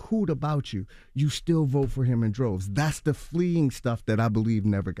give a hoot about you, you still vote for him in droves. That's the fleeing stuff that I believe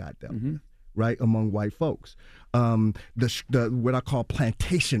never got dealt with. Right, among white folks, the what I call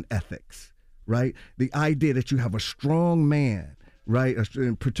plantation ethics, right? The idea that you have a strong man, right,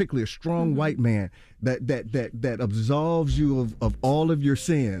 particularly a strong white man that absolves you of all of your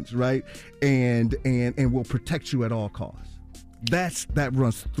sins, right, and will protect you at all costs. That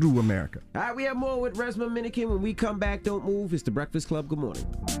runs through America. All right, we have more with Resmaa Menakem. When we come back, don't move. It's the Breakfast Club. Good morning.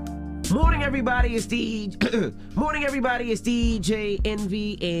 Morning, everybody. It's DJ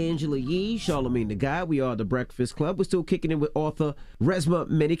Envy, Angela Yee, Charlamagne the Guy. We are the Breakfast Club. We're still kicking in with author Resmaa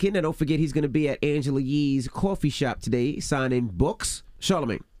Menakem. And don't forget, he's going to be at Angela Yee's coffee shop today, signing books.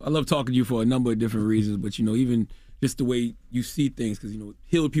 Charlamagne. I love talking to you for a number of different reasons, but even just the way you see things, because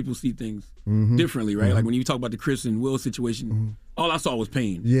healed people see things differently, right? Like when you talk about the Chris and Will situation, all I saw was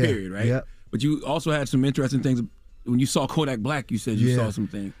pain. Period, right? Yeah. But you also had some interesting things. When you saw Kodak Black, you said you saw some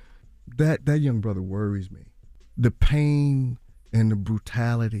things. That young brother worries me. The pain and the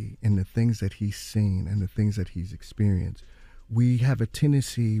brutality and the things that he's seen and the things that he's experienced. We have a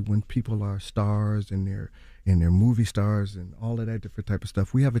tendency when people are stars and they're movie stars and all of that different type of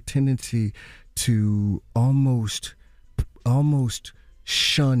stuff, we have a tendency to almost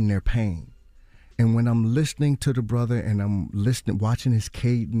shun their pain. And when I'm listening to the brother and I'm watching his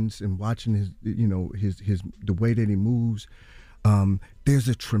cadence and watching his the way that he moves, there's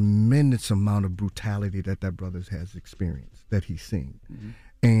a tremendous amount of brutality that brother has experienced, that he's seen.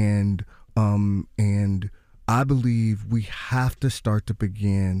 And I believe we have to start to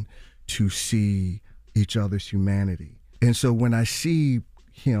begin to see each other's humanity. And so when I see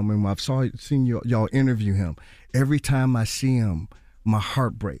him, and I've seen y'all interview him, every time I see him, my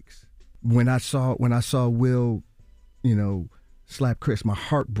heart breaks. When I saw Will, slap Chris, my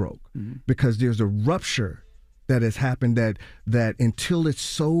heart broke because there's a rupture that has happened that until it's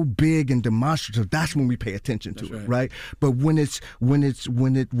so big and demonstrative, that's when we pay attention to it, right? But when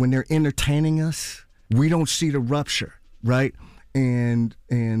they're entertaining us, we don't see the rupture, right? And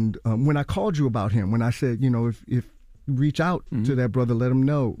when I called you about him, when I said, if reach out to that brother, let him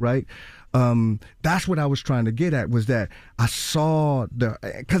know, right? That's what I was trying to get at, was that I saw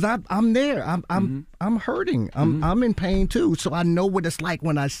because I'm there. I'm hurting. I'm in pain too. So I know what it's like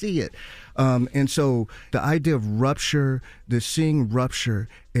when I see it. And so the idea of rupture, seeing rupture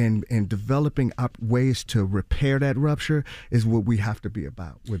and developing ways to repair that rupture is what we have to be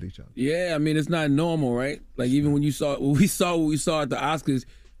about with each other. Yeah, I mean, it's not normal, right? Like, even when we saw what we saw at the Oscars,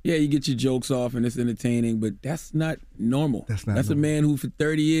 yeah, you get your jokes off and it's entertaining, but that's not normal. That's a man who for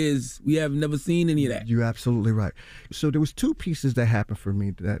 30 years, we have never seen any of that. You're absolutely right. So there was two pieces that happened for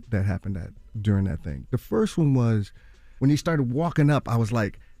me that happened during that thing. The first one was when he started walking up, I was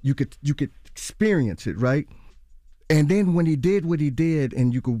like, you could experience it, right? And then when he did what he did,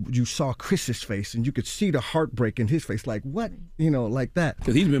 and you saw Chris's face, and you could see the heartbreak in his face, like, what? Like that.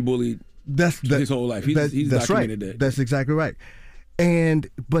 Because he's been bullied his whole life. He's documented right. that. That's exactly right. And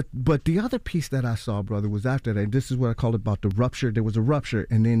but the other piece that I saw, brother, was after that. This is what I call it about the rupture. There was a rupture,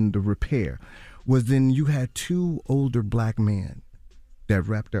 and then the repair was then you had two older black men that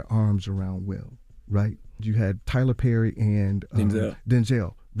wrapped their arms around Will, right? You had Tyler Perry and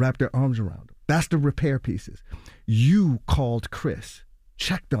Denzel wrapped their arms around him. That's the repair pieces. You called Chris,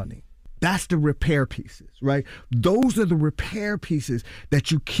 checked on him. That's the repair pieces, right? Those are the repair pieces that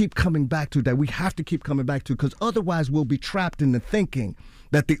you keep coming back to, that we have to keep coming back to, because otherwise we'll be trapped in the thinking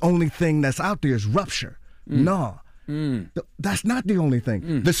that the only thing that's out there is rupture. No, that's not the only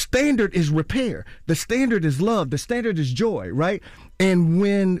thing. The standard is repair. The standard is love. The standard is joy, right? And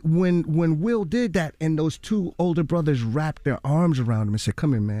when Will did that, and those two older brothers wrapped their arms around him and said,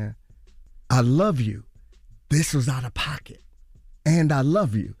 "Come here, man. I love you. This was out of pocket, and I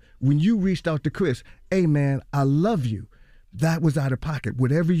love you." When you reached out to Chris, "Hey, man, I love you. That was out of pocket.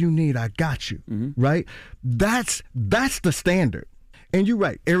 Whatever you need, I got you," right? That's the standard. And you're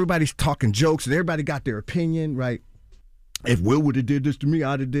right. Everybody's talking jokes, and everybody got their opinion, right? If Will would have did this to me,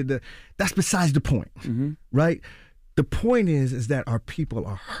 I'd have did that. That's besides the point, right? The point is that our people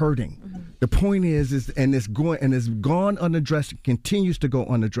are hurting. The point is it's gone unaddressed, it continues to go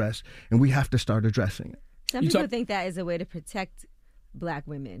unaddressed, and we have to start addressing it. Some people think that is a way to protect Black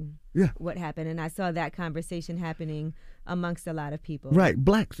women. Yeah. What happened, and I saw that conversation happening amongst a lot of people. Right.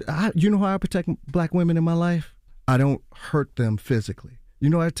 You know how I protect Black women in my life? I don't hurt them physically. You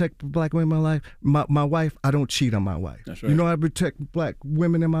know how I protect Black women in my life? My wife, I don't cheat on my wife. That's right. You know how I protect Black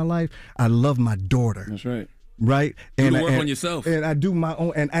women in my life? I love my daughter. That's right. Right? You work on yourself. And I do my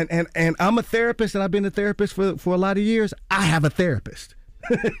own, and I'm a therapist, and I've been a therapist for a lot of years. I have a therapist.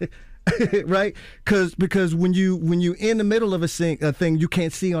 Right? Because when you in the middle of a thing, you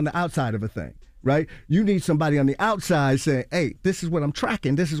can't see on the outside of a thing, right? You need somebody on the outside saying, "Hey, this is what I'm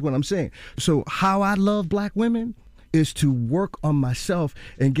tracking. This is what I'm seeing." So how I love Black women is to work on myself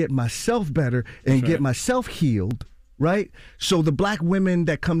and get myself better and get myself healed, right? So the Black women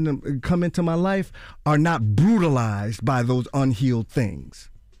that come into my life are not brutalized by those unhealed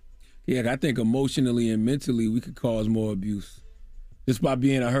things. Yeah, I think emotionally and mentally we could cause more abuse. Just by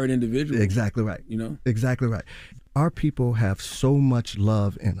being a hurt individual. Exactly right. Exactly right. Our people have so much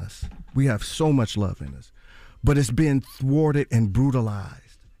love in us. We have so much love in us. But it's been thwarted and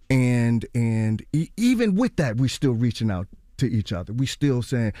brutalized. And even with that, we're still reaching out to each other. We still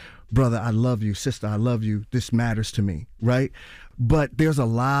saying, "Brother, I love you. Sister, I love you. This matters to me," right? But there's a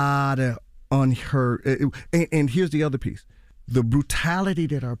lot of unheard. And here's the other piece. The brutality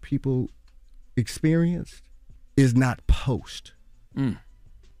that our people experienced is not post.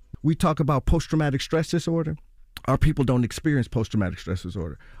 We talk about post-traumatic stress disorder. Our people don't experience post-traumatic stress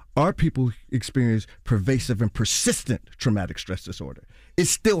disorder. Our people experience pervasive and persistent traumatic stress disorder. It's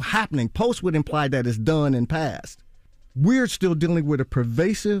still happening. Post would imply that it's done and past. We're still dealing with a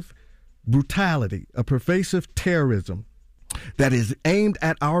pervasive brutality, a pervasive terrorism that is aimed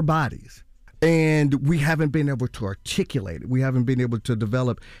at our bodies. And we haven't been able to articulate it. We haven't been able to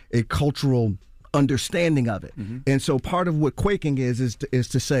develop a cultural understanding of it. And so part of what quaking is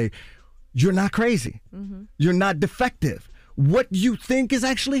to say, you're not crazy. You're not defective. What you think is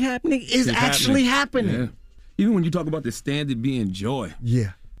actually happening is actually happening. Yeah. Even when you talk about the standard being joy.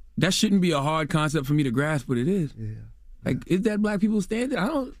 Yeah. That shouldn't be a hard concept for me to grasp, but it is. Yeah. Like, is that Black people's standard? I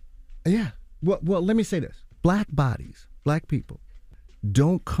don't. Yeah. Well, let me say this. Black bodies, Black people,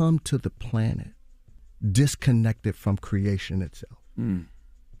 don't come to the planet disconnected from creation itself.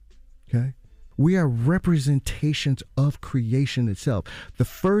 Okay? We are representations of creation itself. The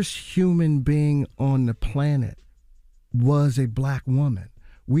first human being on the planet was a Black woman.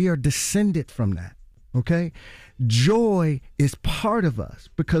 We are descended from that, okay? Joy is part of us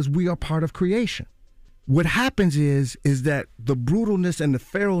because we are part of creation. What happens is that the brutalness and the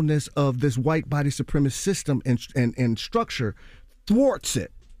feralness of this white body supremacist system and structure thwarts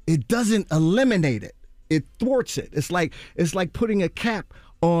it, It doesn't eliminate it. It thwarts it. It's like putting a cap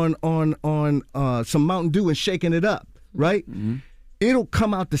on some Mountain Dew and shaking it up, right? Mm-hmm. It'll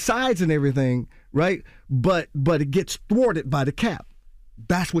come out the sides and everything, right? But it gets thwarted by the cap.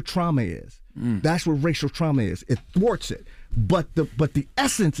 That's what trauma is. That's what racial trauma is. It thwarts it. But the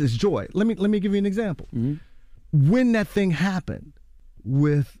essence is joy. Let me give you an example. Mm-hmm. When that thing happened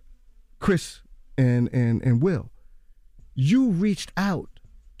with Chris and Will, you reached out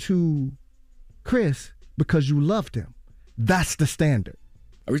to Chris because you loved him. That's the standard.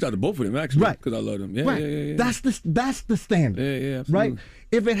 I reached out to both of them actually, right? Because I love them. Yeah, right. Yeah. That's the standard. Yeah, absolutely. Right.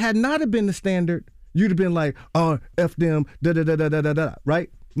 If it had not have been the standard, you'd have been like, oh, F them, da da da da da da da. Right?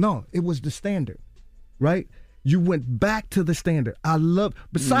 No, it was the standard. Right? You went back to the standard.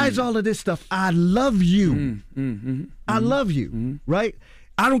 Besides all of this stuff, I love you. I love you. Right?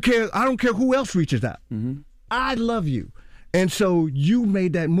 I don't care who else reaches out. I love you. And so you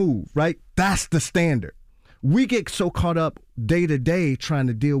made that move, right? That's the standard. We get so caught up day to day trying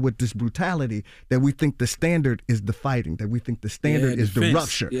to deal with this brutality that we think the standard is the fighting, that we think the standard is the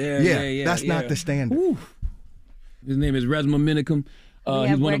rupture. Yeah, that's not the standard. Ooh. His name is Resmaa Menakem. We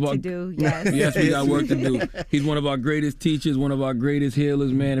have work to do, yes. Yes, we got work to do. He's one of our greatest teachers, one of our greatest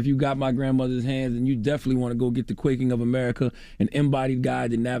healers, man. If you got my grandmother's hands, then you definitely want to go get The Quaking of America, an embodied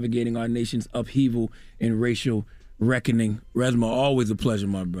guide to navigating our nation's upheaval and racial reckoning. Resmaa, always a pleasure,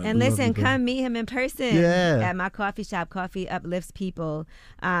 my brother. And listen, come meet him in person at my coffee shop. Coffee uplifts people.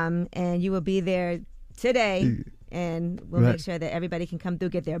 And you will be there today. And we'll make sure that everybody can come through,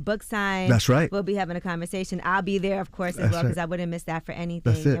 get their book signed. That's right. We'll be having a conversation. I'll be there, of course, as well, because I wouldn't miss that for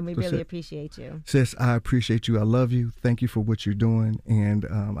anything. That's it. And we really appreciate you. Sis, I appreciate you. I love you. Thank you for what you're doing. And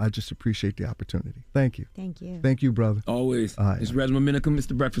I just appreciate the opportunity. Thank you. Thank you. Thank you, brother. Always. All right. It's Resmaa Menakem. It's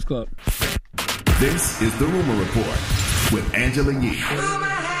The Breakfast Club. This is The Rumor Report with Angela Yee on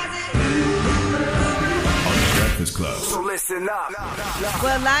The Breakfast Club. So listen up.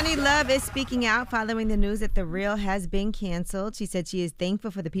 Well, Lonnie Love is speaking out following the news that The Real has been canceled. She said she is thankful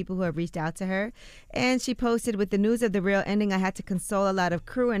for the people who have reached out to her. And she posted, with the news of The Real ending, I had to console a lot of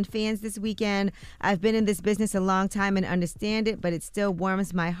crew and fans this weekend. I've been in this business a long time and understand it, but it still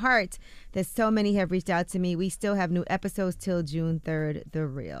warms my heart that so many have reached out to me. We still have new episodes till June 3rd, The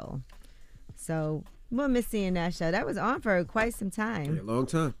Real. So we'll miss seeing that show. That was on for quite some time. Yeah, a long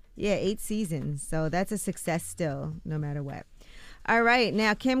time. Yeah, 8 seasons. So that's a success still, no matter what. All right.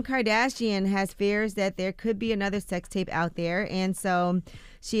 Now, Kim Kardashian has fears that there could be another sex tape out there. And so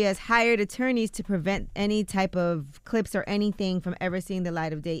she has hired attorneys to prevent any type of clips or anything from ever seeing the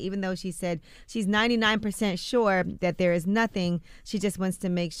light of day. Even though she said she's 99% sure that there is nothing, she just wants to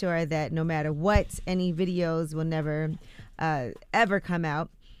make sure that no matter what, any videos will never, ever come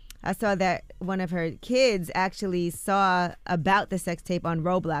out. I saw that one of her kids actually saw about the sex tape on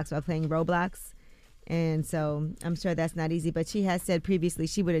Roblox while playing Roblox. And so I'm sure that's not easy. But she has said previously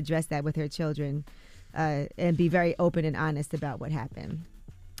she would address that with her children and be very open and honest about what happened.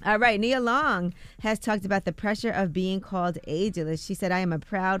 All right, Nia Long has talked about the pressure of being called ageless. She said, I am a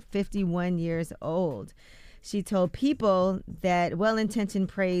proud 51 years old. She told People that well-intentioned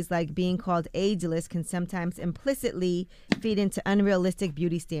praise like being called ageless can sometimes implicitly feed into unrealistic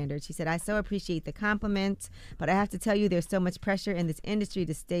beauty standards. She said, I so appreciate the compliment, but I have to tell you there's so much pressure in this industry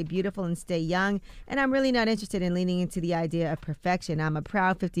to stay beautiful and stay young, and I'm really not interested in leaning into the idea of perfection. I'm a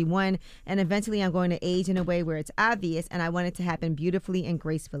proud 51, and eventually I'm going to age in a way where it's obvious, and I want it to happen beautifully and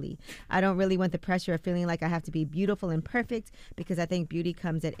gracefully. I don't really want the pressure of feeling like I have to be beautiful and perfect because I think beauty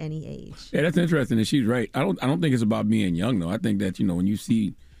comes at any age. Yeah, that's interesting, and she's right. I don't think it's about being young, though. I think that,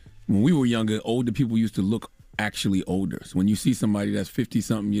 when we were younger, older people used to look actually older. So when you see somebody that's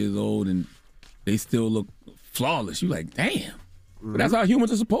 50-something years old and they still look flawless, you're like, damn. Mm-hmm. But that's how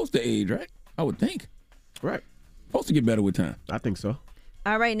humans are supposed to age, right? I would think. Right. Supposed to get better with time. I think so.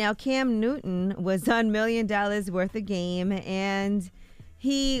 All right, now Cam Newton was on $1 Million Worth of Game, and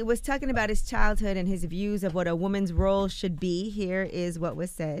he was talking about his childhood and his views of what a woman's role should be. Here is what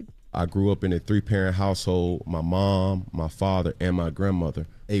was said. I grew up in a 3-parent household, my mom, my father, and my grandmother.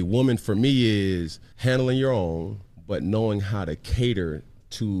 A woman for me is handling your own, but knowing how to cater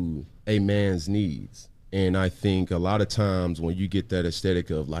to a man's needs. And I think a lot of times when you get that aesthetic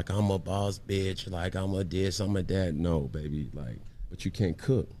of like, I'm a boss bitch, like I'm a this, I'm a that. No, baby, like, but you can't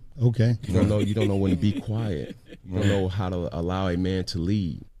cook. Okay. You don't know when to be quiet. You don't know how to allow a man to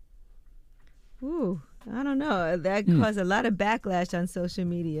lead. Ooh. I don't know. That caused a lot of backlash on social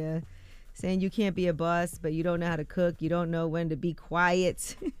media, saying you can't be a boss, but you don't know how to cook. You don't know when to be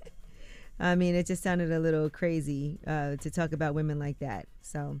quiet. I mean, it just sounded a little crazy to talk about women like that.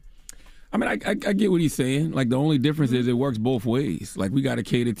 So, I mean, I get what he's saying. Like, the only difference is it works both ways. Like, we got to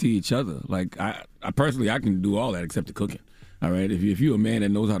cater to each other. Like, I personally, I can do all that except the cooking. All right? If you're a man that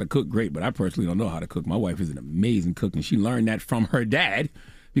knows how to cook, great. But I personally don't know how to cook. My wife is an amazing cook, and she learned that from her dad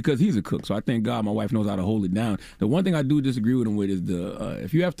because he's a cook. So I thank God my wife knows how to hold it down. The one thing I do disagree with him with is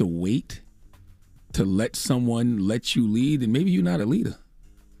if you have to wait to let someone let you lead, then maybe you're not a leader.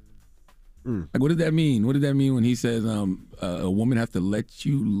 Like, what does that mean? What does that mean when he says a woman has to let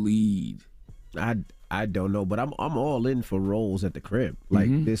you lead? I don't know, but I'm all in for roles at the crib. Like,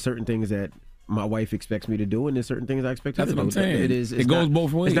 there's certain things that my wife expects me to do, and there's certain things I expect her to do. That's what I'm saying. It goes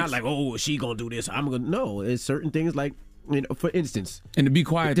both ways. It's not like, oh, she gonna do this, I'm gonna. No, it's certain things like, for instance, and to be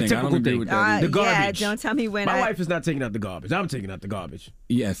quiet the thing. I don't agree with that. The garbage. Yeah, don't tell me when my wife is not taking out the garbage. I'm taking out the garbage.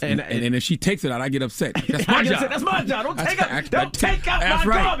 Yes, and if she takes it out, I get upset. That's my job. That's my job. Don't take out that's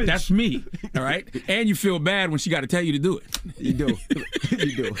my right. garbage. That's me. All right, and you feel bad when she got to tell you to do it. You do.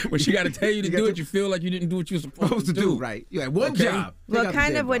 You do. When she got to tell you to do it, you feel like you didn't do what you were supposed to do. Right. You had one job. Well,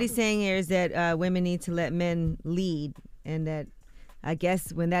 kind of what he's saying here is that women need to let men lead, and that I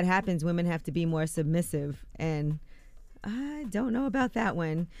guess when that happens, women have to be more submissive. And I don't know about that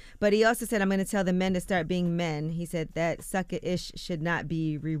one. But he also said, I'm going to tell the men to start being men. He said that sucker-ish should not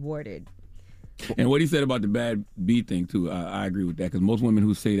be rewarded. And what he said about the bad B thing, too, I agree with that. Because most women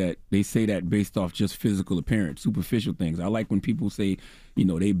who say that, they say that based off just physical appearance, superficial things. I like when people say,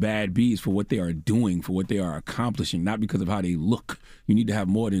 they bad Bs for what they are doing, for what they are accomplishing, not because of how they look. You need to have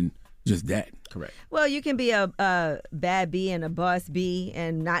more than just that. Correct. Well, you can be a bad B and a boss B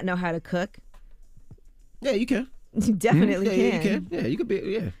and not know how to cook. Yeah, you can. You definitely can. can. You can. Yeah, you could be.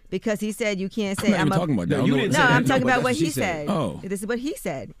 Yeah. Because he said you can't say I'm not talking about that. I'm talking about what he said. Oh. This is what he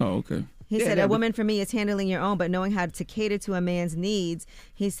said. Oh, okay. He said a woman for me is handling your own, but knowing how to cater to a man's needs.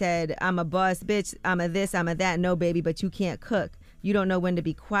 He said, I'm a boss bitch, I'm a this, I'm a that. No, baby, but you can't cook. You don't know when to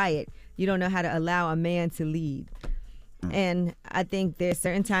be quiet. You don't know how to allow a man to lead. And I think there's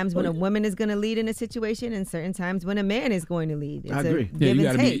certain times when a woman is going to lead in a situation and certain times when a man is going to lead. It's I agree.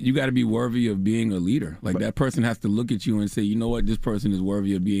 You got to be worthy of being a leader. Like, that person has to look at you and say, you know what, this person is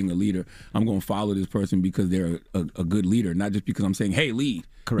worthy of being a leader. I'm going to follow this person because they're a good leader, not just because I'm saying, hey, lead.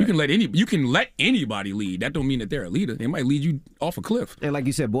 Correct. You can let anybody lead. That don't mean that they're a leader. They might lead you off a cliff. And like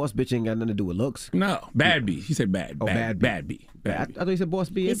you said, boss bitch ain't got nothing to do with looks. No, bad B. He said bad. Oh, bad B. I thought he said boss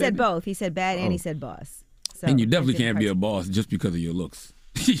B. He said both. He said bad and he said boss. So, and you definitely can't be a boss just because of your looks.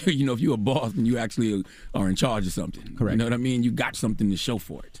 If you're a boss, then you actually are in charge of something. Correct. You know what I mean? You got something to show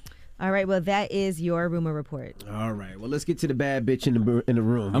for it. All right. Well, that is your rumor report. All right. Well, let's get to the bad bitch in the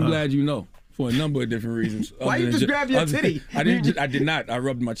room. I'm glad you know. For a number of different reasons. Why you just grabbed your titty? I did not. I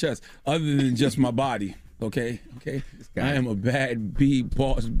rubbed my chest. Other than just my body. Okay. I am a bad B,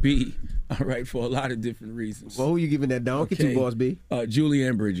 boss B. All right, for a lot of different reasons. Well, who you giving that donkey to, boss B?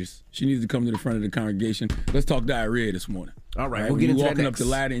 Julianne Bridges. She needs to come to the front of the congregation. Let's talk diarrhea this morning. All right, we'll get into that next. When you're walking up the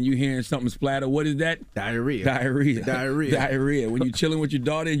ladder and you hearing something splatter, what is that? Diarrhea. When you're chilling with your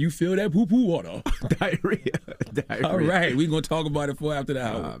daughter and you feel that poo-poo water. Diarrhea. All right, we're going to talk about it for after the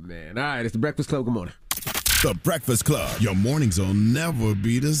hour. Oh, man. All right, it's the Breakfast Club. Good morning. The Breakfast Club. Your mornings will never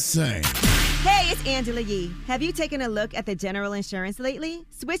be the same. Hey, it's Angela Yee. Have you taken a look at the General insurance lately?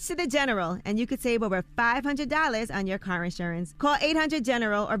 Switch to the General, and you could save over $500 on your car insurance. Call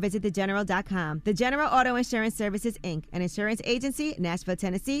 800-GENERAL or visit thegeneral.com. The General Auto Insurance Services, Inc., an insurance agency, Nashville,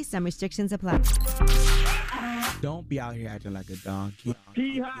 Tennessee. Some restrictions apply. Don't be out here acting like a donkey.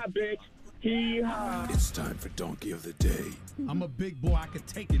 Hee-haw, bitch. Hee-haw. It's time for Donkey of the Day. I'm a big boy. I can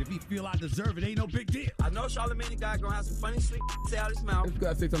take it. If he feel I deserve it, ain't no big deal. I know Charlamagne guy gonna have some funny sweet say out his mouth. If you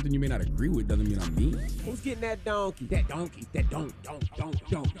gotta say something you may not agree with, doesn't mean I'm mean. Who's getting that donkey? That donkey. That don't.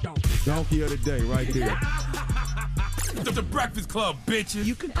 Donkey of the day right there. The Breakfast Club, bitches.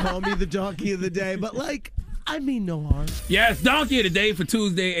 You can call me the donkey of the day, but I mean no harm. Yes, Donkey of the Day for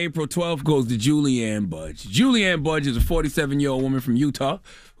Tuesday, April 12th goes to Julianne Budge. Julianne Budge is a 47-year-old woman from Utah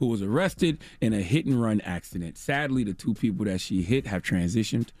who was arrested in a hit-and-run accident. Sadly, the two people that she hit have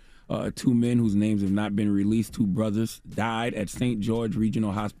transitioned. Two men whose names have not been released, two brothers, died at St. George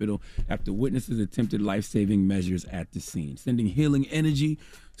Regional Hospital after witnesses attempted life-saving measures at the scene, sending healing energy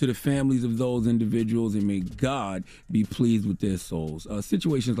to the families of those individuals, and may God be pleased with their souls.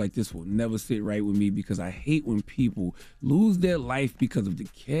 Situations like this will never sit right with me because I hate when people lose their life because of the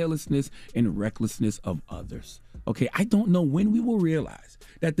carelessness and recklessness of others. Okay, I don't know when we will realize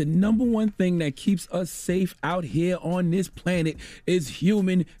that the number one thing that keeps us safe out here on this planet is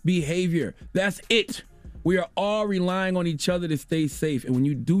human behavior. That's it. We are all relying on each other to stay safe. And when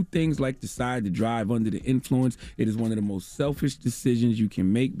you do things like decide to drive under the influence, it is one of the most selfish decisions you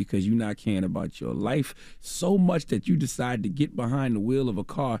can make because you're not caring about your life so much that you decide to get behind the wheel of a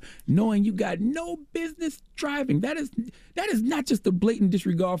car knowing you got no business driving. That is not just a blatant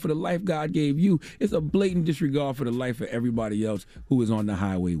disregard for the life God gave you. It's a blatant disregard for the life of everybody else who is on the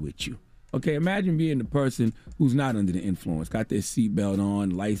highway with you. Okay, imagine being the person who's not under the influence, got their seatbelt on,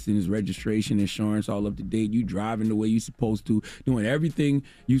 license, registration, insurance, all up to date. You driving the way you're supposed to, doing everything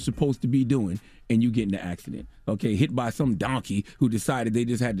you're supposed to be doing, and you get in an accident. Okay, hit by some donkey who decided they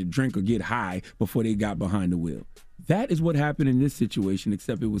just had to drink or get high before they got behind the wheel. That is what happened in this situation,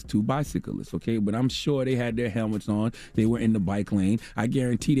 except it was two bicyclists, okay? But I'm sure they had their helmets on. They were in the bike lane. I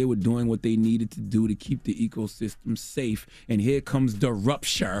guarantee they were doing what they needed to do to keep the ecosystem safe. And here comes the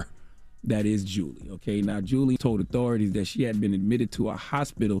rupture. That is Julie, okay? Now, Julie told authorities that she had been admitted to a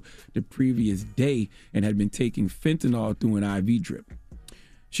hospital the previous day and had been taking fentanyl through an IV drip.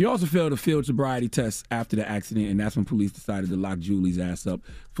 She also failed a field sobriety test after the accident, and that's when police decided to lock Julie's ass up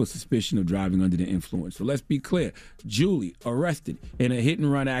for suspicion of driving under the influence. So let's be clear. Julie arrested in a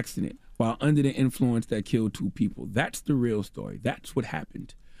hit-and-run accident while under the influence that killed two people. That's the real story. That's what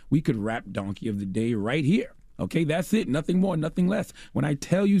happened. We could wrap Donkey of the Day right here. Okay, that's it. Nothing more, nothing less. When I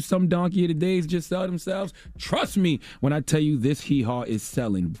tell you some Donkey of the Days just sell themselves, trust me when I tell you this hee-haw is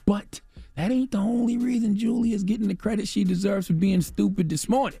selling. But that ain't the only reason Julie is getting the credit she deserves for being stupid this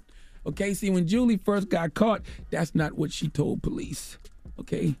morning. Okay, see, when Julie first got caught, that's not what she told police.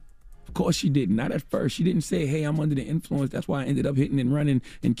 Okay? Of course she didn't. Not at first. She didn't say, hey, I'm under the influence. That's why I ended up hitting and running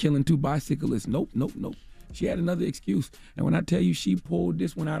and killing two bicyclists. Nope. She had another excuse. And when I tell you she pulled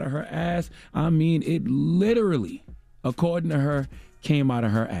this one out of her ass, I mean it literally, according to her, came out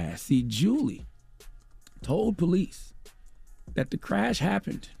of her ass. See, Julie told police that the crash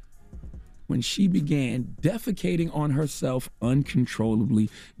happened when she began defecating on herself uncontrollably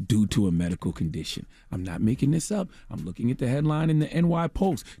due to a medical condition. I'm not making this up. I'm looking at the headline in the NY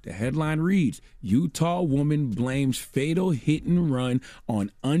Post. The headline reads, Utah woman blames fatal hit and run on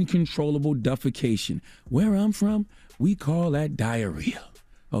uncontrollable defecation. Where I'm from, we call that diarrhea.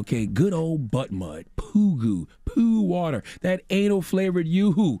 Okay, good old butt mud, poo goo, poo water, that anal flavored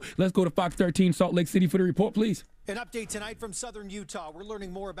yoo-hoo. Let's go to Fox 13 Salt Lake City for the report, please. An update tonight from southern Utah. We're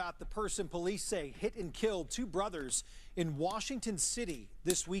learning more about the person police say hit and killed two brothers in Washington City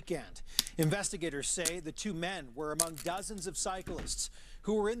this weekend. Investigators say the two men were among dozens of cyclists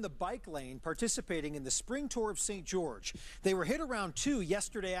who were in the bike lane participating in the spring tour of St. George. They were hit around 2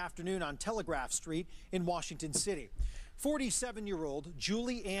 yesterday afternoon on Telegraph Street in Washington City. 47-year-old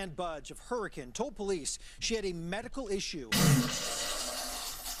Julie Ann Budge of Hurricane told police she had a medical issue.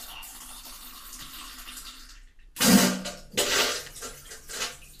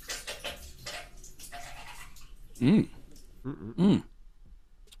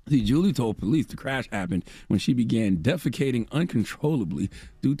 See, Julie told police the crash happened when she began defecating uncontrollably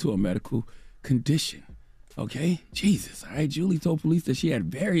due to a medical condition. Okay? Jesus. All right. Julie told police that she had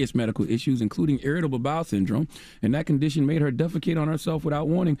various medical issues, including irritable bowel syndrome, and that condition made her defecate on herself without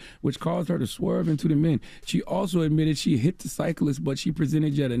warning, which caused her to swerve into the men. She also admitted she hit the cyclist, but she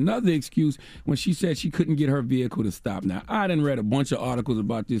presented yet another excuse when she said she couldn't get her vehicle to stop. Now, I done read a bunch of articles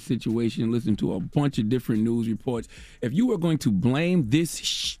about this situation, listened to a bunch of different news reports. If you were going to blame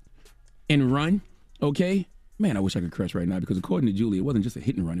this and run, okay? Man, I wish I could curse right now because according to Julie, it wasn't just a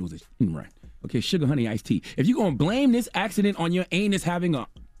hit and run, it was a hit and run. Okay, sugar, honey, iced tea. If you're going to blame this accident on your anus having a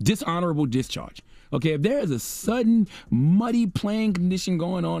dishonorable discharge, okay, if there is a sudden muddy playing condition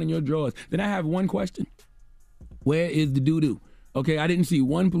going on in your drawers, then I have one question. Where is the doo-doo? Okay, I didn't see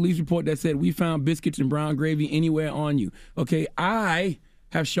one police report that said we found biscuits and brown gravy anywhere on you. Okay, I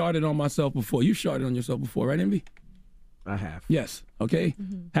have sharted on myself before. You sharted on yourself before, right, Envy? I have. Yes, okay?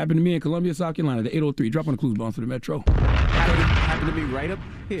 Happened to me in Columbia, South Carolina, the 803. Drop on the clues bomb for the Metro. Happened to me right up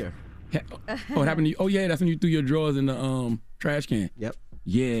here. Oh, it happened to you? Oh, yeah, that's when you threw your drawers in the trash can. Yep.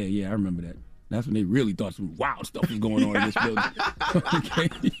 Yeah, I remember that. That's when they really thought some wild stuff was going on in this building. Okay,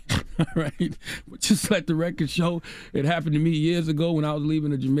 all right. But just let the record show, it happened to me years ago when I was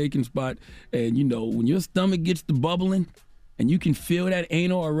leaving a Jamaican spot. And, you know, when your stomach gets to bubbling and you can feel that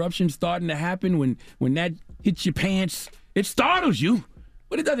anal eruption starting to happen when that hits your pants, it startles you,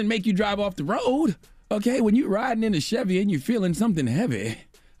 but it doesn't make you drive off the road. Okay, when you're riding in a Chevy and you're feeling something heavy,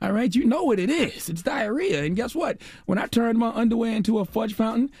 all right, you know what it is. It's diarrhea. And guess what? When I turned my underwear into a fudge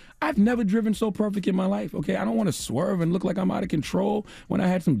fountain, I've never driven so perfect in my life, okay? I don't want to swerve and look like I'm out of control when I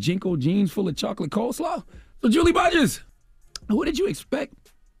had some Jinko jeans full of chocolate coleslaw. So, Julie Budges, who did you expect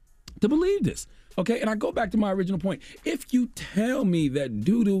to believe this? Okay, and I go back to my original point. If you tell me that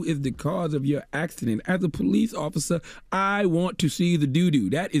doo-doo is the cause of your accident, as a police officer, I want to see the doo-doo.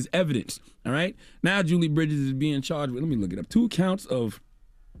 That is evidence, all right? Now Julie Bridges is being charged with, let me look it up, 2 counts of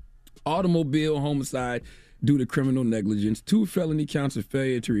automobile homicide due to criminal negligence, 2 felony counts of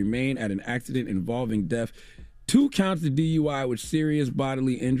failure to remain at an accident involving death, 2 counts of DUI with serious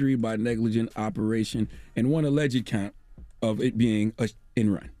bodily injury by negligent operation, and 1 alleged count of it being a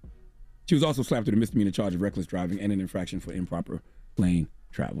in-run. She was also slapped with a misdemeanor charge of reckless driving and an infraction for improper lane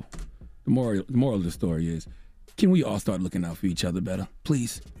travel. The moral of the story is, can we all start looking out for each other better?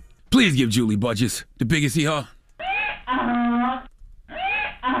 Please. Please give Julie Budges the biggest hee-haw.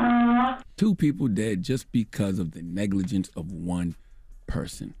 2 people dead just because of the negligence of 1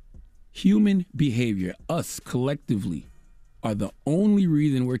 person. Human behavior, us collectively, are the only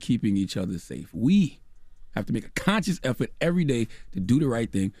reason we're keeping each other safe. We have to make a conscious effort every day to do the right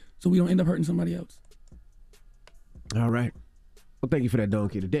thing so we don't end up hurting somebody else. All right. Well, thank you for that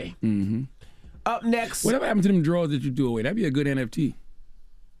donkey today. Mm-hmm. Up next. Whatever happened to them drawers that you threw away? That'd be a good NFT.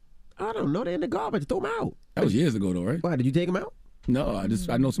 I don't know. They're in the garbage. Throw them out. That was years ago, though, right? Why, did you take them out? No,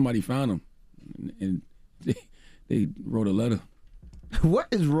 I know somebody found them, and they wrote a letter. What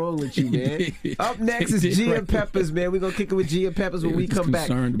is wrong with you, man? Up next is Gia Peppers, man. We're going to kick it with Gia Peppers when we come back.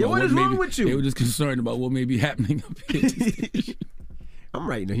 Yeah, what is wrong with you? They were just concerned about what may be happening up here. I'm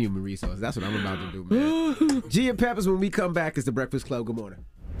writing a human resource. That's what I'm about to do, man. Gia Peppers when we come back is The Breakfast Club. Good morning.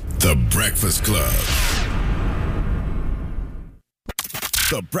 The Breakfast Club.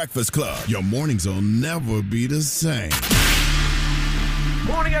 The Breakfast Club. Your mornings will never be the same.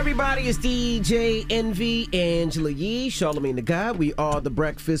 Morning, everybody. It's DJ Envy, Angela Yee, Charlamagne the God. We are The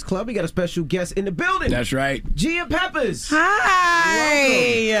Breakfast Club. We got a special guest in the building. That's right. Gia Peppers.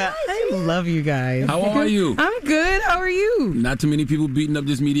 Hi. Welcome. I love you guys. How are you? I'm good. How are you? Not too many people beating up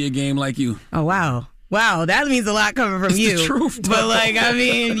this media game like you. Oh, wow. Wow, that means a lot coming from you. It's the truth, but like, I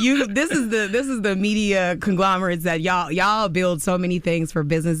mean, this is the media conglomerates that y'all build so many things for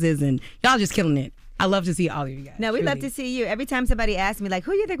businesses, and y'all just killing it. I love to see all of you guys. No, we love to see you. Every time somebody asks me, like,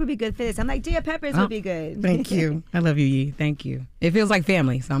 who do you think would be good for this? I'm like, Gia Peppers would be good. Thank you. I love you, Yee. Thank you. It feels like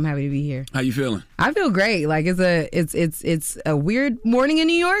family, so I'm happy to be here. How you feeling? I feel great. Like it's a weird morning in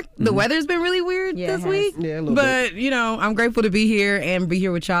New York. The weather's been really weird this week. Yeah, a little but you know, I'm grateful to be here and be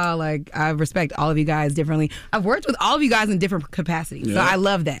here with y'all. Like I respect all of you guys differently. I've worked with all of you guys in different capacities, so I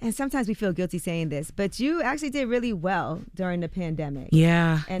love that. And sometimes we feel guilty saying this, but you actually did really well during the pandemic.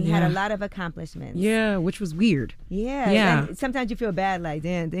 Yeah, and had a lot of accomplishments. Yeah, which was weird. Yeah. And sometimes you feel bad, like,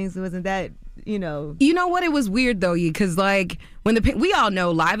 damn, things wasn't that, you know. You know what? It was weird, though, because, like, we all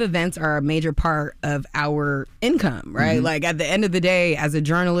know live events are a major part of our income, right? Mm-hmm. Like, at the end of the day, as a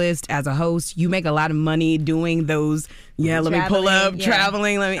journalist, as a host, you make a lot of money doing those,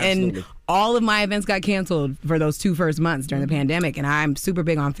 traveling. And all of my events got canceled for those 2 first months during the pandemic. And I'm super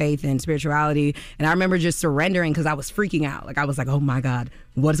big on faith and spirituality. And I remember just surrendering because I was freaking out. Like, I was like, oh, my God,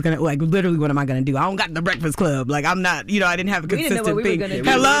 what am I going to do? I don't got the Breakfast Club. Like, I'm not, I didn't have a consistent thing. We didn't know what we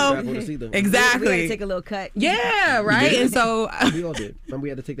were Hello? going to do. Exactly. We had to take a little cut. Yeah, right? And so... We all did. Remember we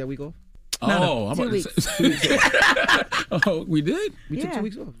had to take that week off? I'm 2 about weeks. to say. Oh, we did? We took 2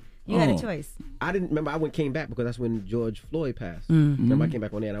 weeks off. You had a choice. I didn't remember. I came back because that's when George Floyd passed. Mm-hmm. Remember, I came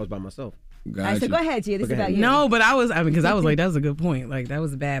back on there and I was by myself. I said, go ahead, Gia. This is about you. No, but I was like, that was a good point. Like, that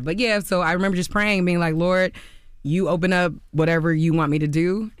was bad. But yeah, so I remember just praying and being like, Lord, you open up whatever you want me to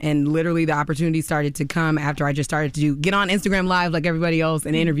do. And literally the opportunity started to come after I just started to get on Instagram Live like everybody else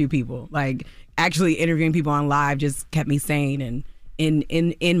and interview people. Like, actually interviewing people on live just kept me sane and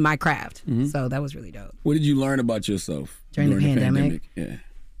in my craft. Mm-hmm. So that was really dope. What did you learn about yourself during the pandemic? Yeah.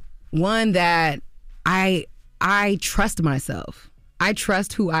 One, that I trust myself. I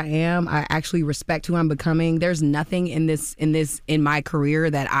trust who I am. I actually respect who I'm becoming. There's nothing in my career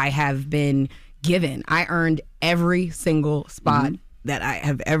that I have been given. I earned every single spot that I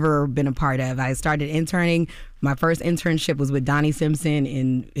have ever been a part of. I started interning. My first internship was with Donnie Simpson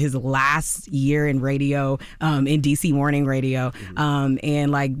in his last year in radio, in DC morning radio.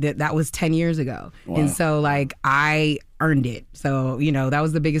 And like that was 10 years ago. Wow. And so like I earned it. So, that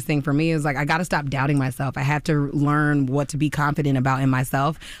was the biggest thing for me is like, I got to stop doubting myself. I have to learn what to be confident about in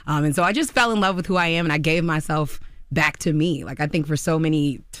myself. And so I just fell in love with who I am and I gave myself back to me. Like I think for so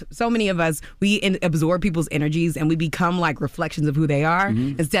many of us, we absorb people's energies and we become like reflections of who they are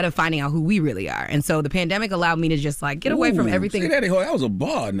instead of finding out who we really are. And so the pandemic allowed me to just like get away from everything. Say that was a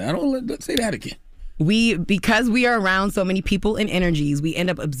bar now. Don't say that again. because we are around so many people and energies, we end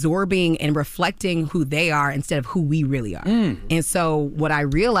up absorbing and reflecting who they are instead of who we really are. And so what I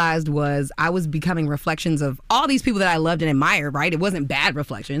realized was I was becoming reflections of all these people that I loved and admired, right? It wasn't bad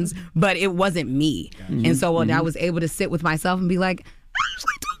reflections, but it wasn't me. And so when I was able to sit with myself and be like, I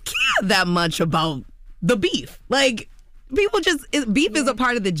actually don't care that much about the beef. Like, people beef is a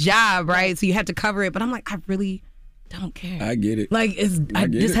part of the job, right? So you have to cover it. But I'm like, I really don't care. I get it. Like,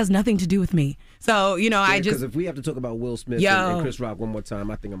 this has nothing to do with me. So, because if we have to talk about Will Smith and Chris Rock one more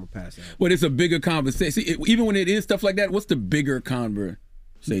time, I think I'm going to pass out. Well, it's a bigger conversation. See, even when it is stuff like that, what's the bigger conversation?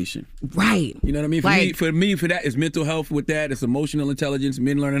 Right. You know what I mean? For me, that is mental health with that. It's emotional intelligence,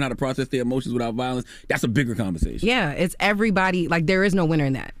 men learning how to process their emotions without violence. That's a bigger conversation. Yeah, it's everybody. Like, there is no winner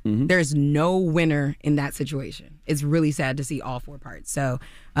in that. There's no winner in that situation. It's really sad to see all four parts. So,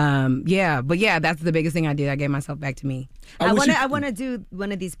 that's the biggest thing I did. I gave myself back to me. I want to do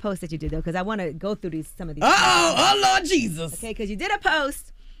one of these posts that you did, though, because I want to go through some of these. Oh, Lord Jesus. Okay, because you did a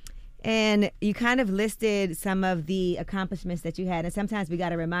post, and you kind of listed some of the accomplishments that you had, and sometimes we got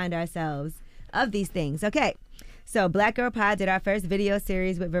to remind ourselves of these things. Okay. So Black Girl Pod did our first video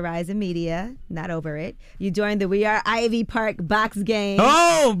series with Verizon Media. Not over it. You joined the We Are Ivy Park box game.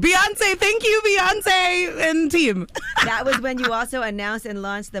 Oh, Beyonce. Thank you, Beyonce and team. That was when you also announced and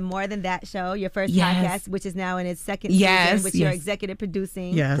launched the More Than That show, your first podcast, which is now in its second season, which you're executive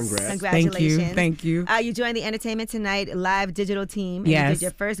producing. Yes. Congrats. Congratulations. Thank you. You joined the Entertainment Tonight live digital team. And you did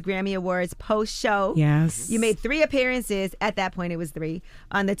your first Grammy Awards post-show. Yes. You made 3 appearances. At that point, it was 3.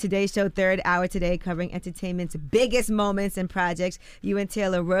 On the Today Show, third hour today, covering entertainment's biggest moments and projects. You and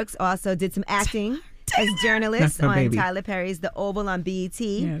Taylor Rooks also did some acting as journalists on Tyler Perry's The Oval on BET.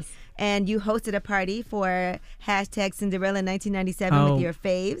 Yes. And you hosted a party for #Cinderella 1997 with your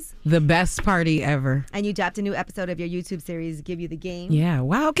faves. The best party ever. And you dropped a new episode of your YouTube series, Give You the Game. Yeah.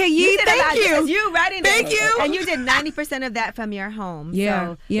 Wow. Okay. Thank you. You writing Thank you. And you did 90% of that from your home.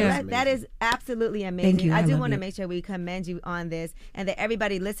 Yeah. So that is absolutely amazing. Thank you. I do want to make sure we commend you on this, and that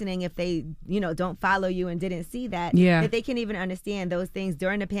everybody listening, if they don't follow you and didn't see that, that they can even understand those things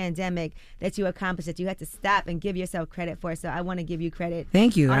during the pandemic that you accomplished, that you had to stop and give yourself credit for. So I want to give you credit.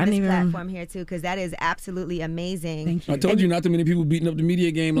 Thank you. On this platform here too, because that is absolutely amazing. Thank you. I told you not too many people beating up the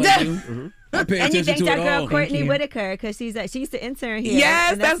media game like you. I pay and you attention thank to that it girl all. Courtney Whitaker, because she used to intern here.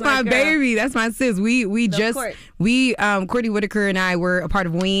 Yes, that's my girl. baby. That's my sis. Courtney Whitaker and I were a part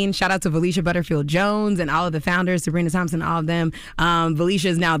of WEEN. Shout out to Valicia Butterfield Jones and all of the founders, Sabrina Thompson, all of them. Valicia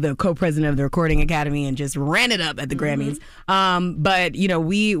is now the co-president of the Recording Academy and just ran it up at the Grammys. But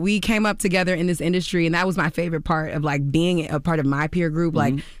we came up together in this industry, and that was my favorite part of like being a part of my peer group,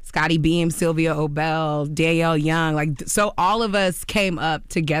 like Scotty Beam, Sylvia Obell, Danielle Young, so all of us came up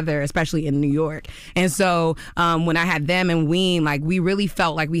together, especially in New York. And so when I had them and WEEN, we really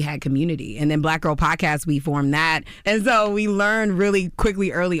felt like we had community. And then Black Girl Podcast, we formed that. And so we learned really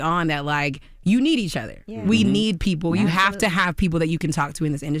quickly early on that you need each other. Yeah. We need people. You have to have people that you can talk to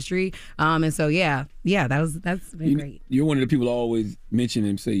in this industry. And so that's been great. You're one of the people I always mention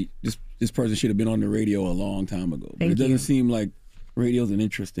and say this person should have been on the radio a long time ago. But it doesn't seem like radio's an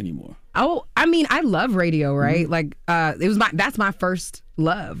interest anymore. Oh, I mean, I love radio, right? That's my first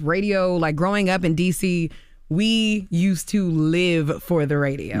love. Radio, growing up in DC, we used to live for the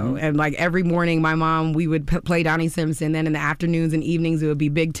radio. And every morning, my mom, we would play Donnie Simpson. Then in the afternoons and evenings, it would be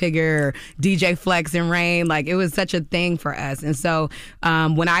Big Tigger or DJ Flex and Rain. It was such a thing for us. And so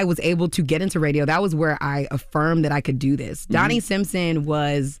when I was able to get into radio, that was where I affirmed that I could do this. Donnie Simpson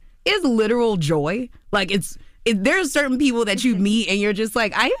is literal joy. There's certain people that you meet and you're just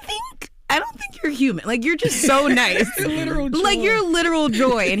I don't think you're human. You're just so nice. Literal joy. You're literal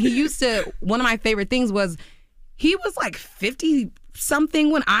joy. And one of my favorite things was he was 50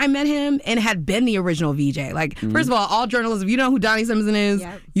 something when I met him and had been the original VJ. First of all journalists, if you know who Donnie Simpson is,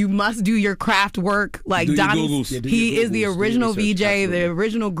 you must do your craft work. Donnie, he is the original VJ, the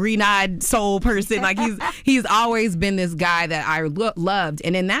original green-eyed soul person. He's always been this guy that I loved.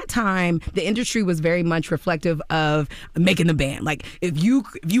 And in that time, the industry was very much reflective of making the band. If you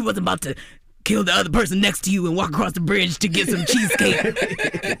wasn't about to kill the other person next to you and walk across the bridge to get some cheesecake,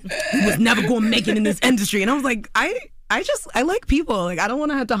 you was never going to make it in this industry. And I was I like people. I don't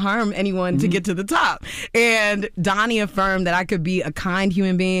want to have to harm anyone to get to the top. And Donnie affirmed that I could be a kind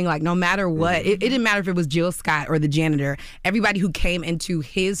human being, no matter what. It didn't matter if it was Jill Scott or the janitor. Everybody who came into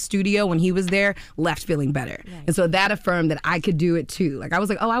his studio when he was there left feeling better. Right. And so that affirmed that I could do it too. I was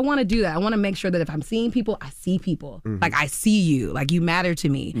I want to do that. I want to make sure that if I'm seeing people, I see people. I see you. You matter to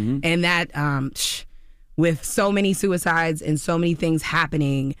me. And that, with so many suicides and so many things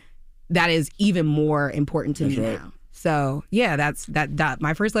happening, that is even more important to me now. So yeah, that's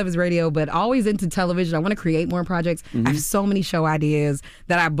my first love is radio, but always into television. I want to create more projects. I have so many show ideas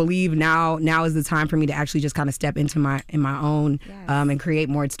that I believe now is the time for me to actually just kind of step into my own and create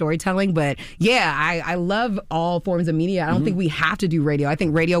more storytelling. But yeah, I love all forms of media. I don't think we have to do radio. I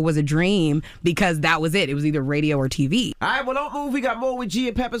think radio was a dream because that was it. It was either radio or TV. All right, well, don't move. We got more with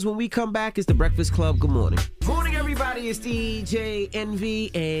Gia Peppers when we come back. It's The Breakfast Club. Good morning. Morning, everybody. It's DJ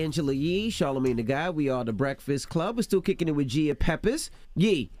Envy, Angela Yee, Charlamagne the Guy. We are The Breakfast Club. We're still kicking it with Gia Peppers.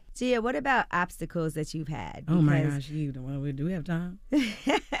 Yee. Gia, what about obstacles that you've had? Oh my gosh, do we have time?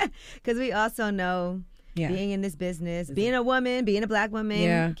 Because we also know being in this business, being a woman, being a black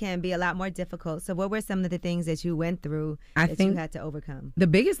woman can be a lot more difficult. So what were some of the things that you went through that you had to overcome? The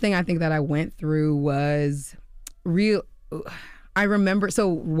biggest thing I think that I went through was I remember, so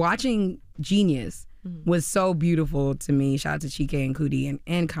watching Genius was so beautiful to me. Shout out to Chike and Cudi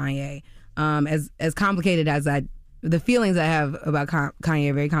and Kanye. As complicated as the feelings I have about Kanye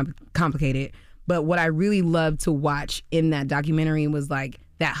are very complicated. But what I really loved to watch in that documentary was like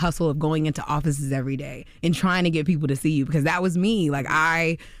that hustle of going into offices every day and trying to get people to see you, because that was me. Like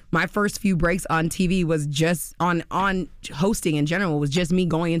my first few breaks on TV was just on hosting in general was just me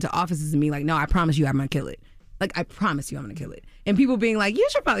going into offices and being like, no, I promise you I'm gonna kill it. Like, I promise you I'm going to kill it. And people being like, you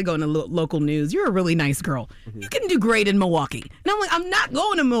should probably go into local news. You're a really nice girl. You can do great in Milwaukee. And I'm like, I'm not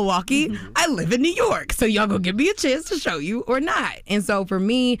going to Milwaukee. I live in New York. So y'all gonna give me a chance to show you or not. And so for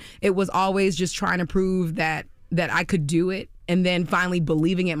me, it was always just trying to prove that I could do it. And then finally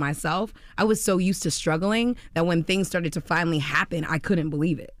believing it myself. I was so used to struggling that when things started to finally happen, I couldn't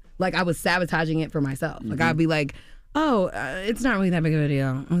believe it. Like, I was sabotaging it for myself. Like, I'd be like, it's not really that big of a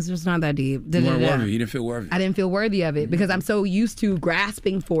deal. It's just not that deep. You weren't worthy. You didn't feel worthy. I didn't feel worthy of it because I'm so used to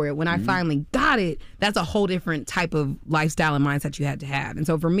grasping for it. When I finally got it, that's a whole different type of lifestyle and mindset you had to have. And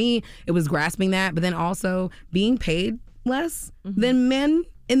so for me, it was grasping that, but then also being paid less than men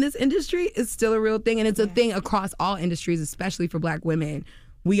in this industry is still a real thing. And it's a thing across all industries, especially for black women.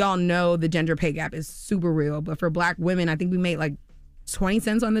 We all know the gender pay gap is super real, but for black women, I think we make like 20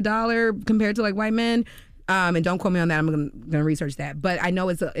 cents on the dollar compared to like white men. And don't quote me on that. I'm gonna research that. But I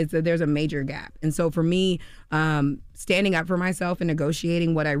know there's a major gap. And so for me, standing up for myself and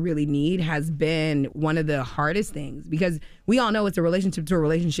negotiating what I really need has been one of the hardest things, because we all know it's a relationship to a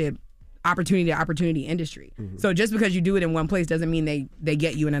relationship, opportunity to opportunity industry. So just because you do it in one place doesn't mean they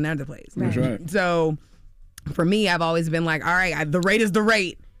get you in another place. That's right. So for me, I've always been like, all right, the rate is the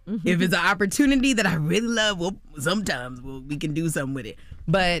rate. If it's an opportunity that I really love, sometimes we can do something with it.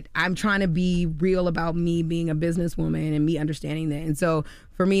 But I'm trying to be real about me being a businesswoman and me understanding that. And so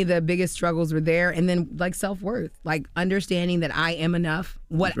for me, the biggest struggles were there. And then like self-worth, like understanding that I am enough.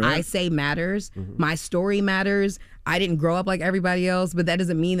 What I say matters. My story matters. I didn't grow up like everybody else, but that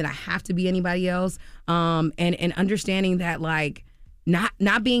doesn't mean that I have to be anybody else. And understanding that like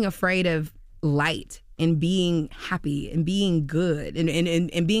not being afraid of light and being happy and being good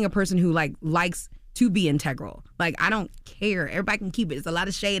and being a person who like likes to be integral. Like, I don't care. Everybody can keep it. There's a lot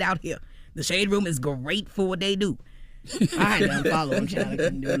of shade out here. The shade room is great for what they do. I had to unfollow them, child. I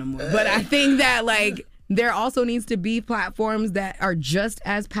couldn't do it no more. But I think that like there also needs to be platforms that are just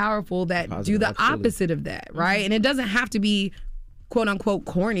as powerful that do the opposite of that, right? And it doesn't have to be quote unquote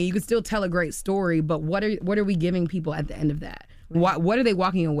corny. You can still tell a great story, but what are we giving people at the end of that? What are they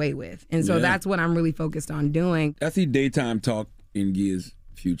walking away with? And so that's what I'm really focused on doing. I see daytime talk in Gia's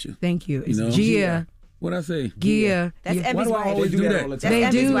future. Thank you. It's You know? Gia. What'd I say? Gia. That's Why Emmy's do I wife. always do that? They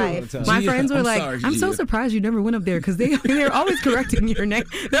do. My Gia, friends were I'm like, sorry, I'm so Gia. surprised you never went up there, because they're always correcting your name.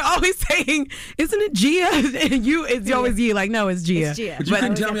 They're always saying, isn't it Gia? And it's always you. Like, no, it's Gia. It's Gia. But you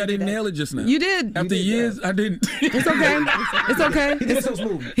couldn't tell me I didn't nail it just now. You did. After years, I didn't. It's okay. It's okay. He did so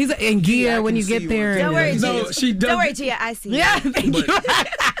smooth. He's and Gia when you get there. Don't worry, Gia. No, she does. Don't worry, Gia. I see. Yeah, thank you.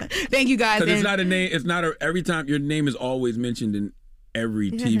 Thank you, guys. Because it's not a name. It's not every time your name is always mentioned in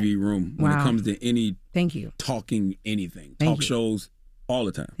every TV room when it comes to any. Thank you. Talking anything. Thank Talk you. shows all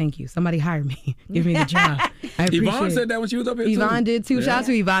the time. Thank you. Somebody hire me. Give me the job. I appreciate Yvonne it. said that when she was up here too. Yvonne did too. Yeah. Shout out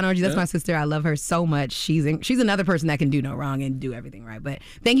to Yvonne Orgy. That's Yeah. my sister. I love her so much. She's another person that can do no wrong and do everything right. But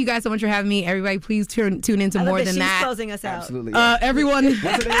thank you guys so much for having me. Everybody, please tune into I love more that than she's that. closing us out. Absolutely. Everyone.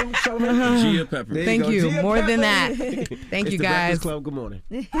 What's her name? Gia Pepper. Thank you. Gia More than Pepper. that. Thank It's you the guys. Breakfast Club. Good morning.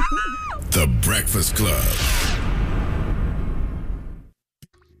 The Breakfast Club.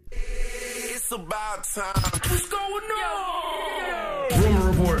 It's about time. What's going on?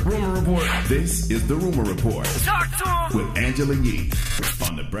 Rumor Report. Rumor Report. This is the Rumor Report Talk to him. with Angela Yee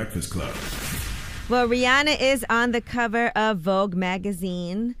on the Breakfast Club. Well, Rihanna is on the cover of Vogue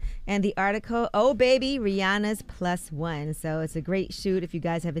magazine. And the article, oh baby, Rihanna's +1. So it's a great shoot. If you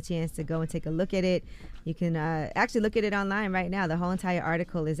guys have a chance to go and take a look at it, you can actually look at it online right now. The whole entire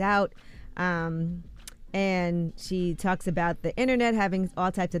article is out. And she talks about the internet having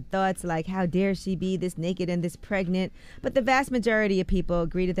all types of thoughts like, how dare she be this naked and this pregnant? But the vast majority of people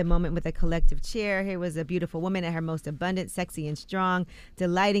agreed at the moment with a collective cheer. Here was a beautiful woman at her most abundant, sexy and strong,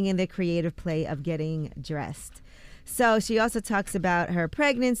 delighting in the creative play of getting dressed. So she also talks about her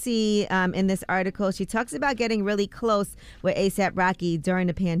pregnancy in this article. She talks about getting really close with A$AP Rocky during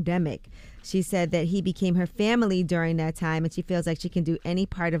the pandemic. She said that he became her family during that time, and she feels like she can do any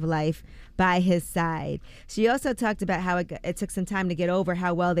part of life by his side. She also talked about how it took some time to get over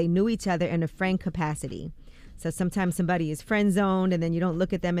how well they knew each other in a friend capacity. So sometimes somebody is friend zoned, and then you don't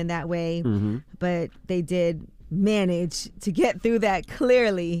look at them in that way. Mm-hmm. But they did manage to get through that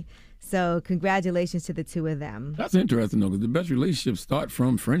clearly. So congratulations to the two of them. That's interesting, though, because the best relationships start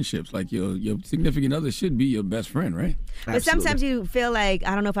from friendships. Like your significant other should be your best friend, right? But sometimes you feel like,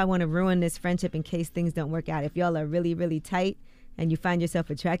 I don't know if I want to ruin this friendship in case things don't work out. If y'all are really, really tight and you find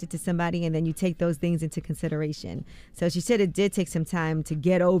yourself attracted to somebody and then you take those things into consideration. So she said it did take some time to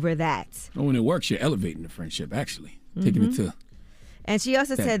get over that. Well, when it works, you're elevating the friendship, actually. Taking it to... And she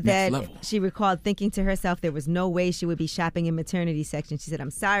also said next that level. she recalled thinking to herself there was no way she would be shopping in maternity section. She said,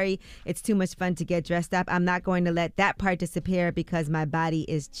 I'm sorry, it's too much fun to get dressed up. I'm not going to let that part disappear because my body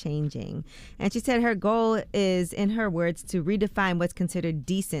is changing. And she said her goal is, in her words, to redefine what's considered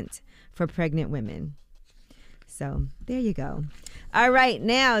decent for pregnant women. So there you go. All right,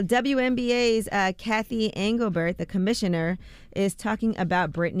 now WNBA's Kathy Engelbert, the commissioner, is talking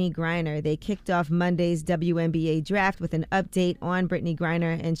about Brittany Griner. They kicked off Monday's WNBA draft with an update on Brittany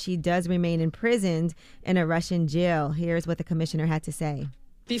Griner, and she does remain imprisoned in a Russian jail. Here's what the commissioner had to say.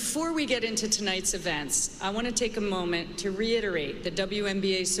 Before we get into tonight's events, I want to take a moment to reiterate the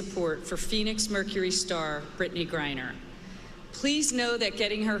WNBA's support for Phoenix Mercury star Brittany Griner. Please know that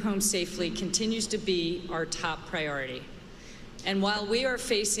getting her home safely continues to be our top priority. And while we are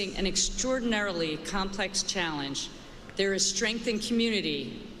facing an extraordinarily complex challenge, there is strength in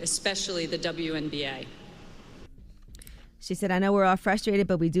community, especially the WNBA. She said, I know we're all frustrated,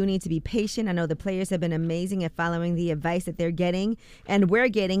 but we do need to be patient. I know the players have been amazing at following the advice that they're getting and we're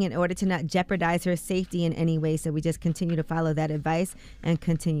getting in order to not jeopardize her safety in any way. So we just continue to follow that advice and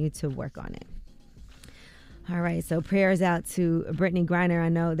continue to work on it. All right, so prayers out to Brittany Griner. I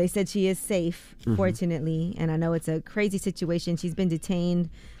know they said she is safe, fortunately, and I know it's a crazy situation. She's been detained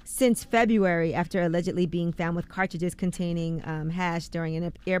since February after allegedly being found with cartridges containing hash during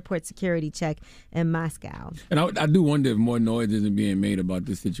an airport security check in Moscow. And I do wonder if more noise isn't being made about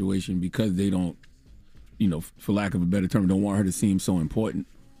this situation because they don't, for lack of a better term, don't want her to seem so important,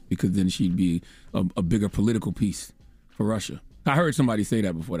 because then she'd be a bigger political piece for Russia. I heard somebody say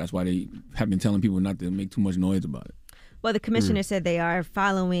that before. That's why they have been telling people not to make too much noise about it. Well, the commissioner said they are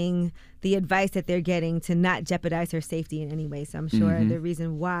following the advice that they're getting to not jeopardize her safety in any way. So I'm sure the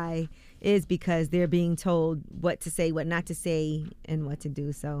reason why is because they're being told what to say, what not to say, and what to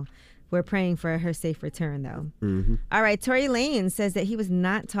do. So we're praying for her safe return, though. All right, Tory Lanez says that he was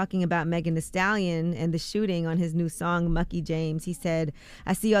not talking about Megan Thee Stallion and the shooting on his new song, Mucky James. He said,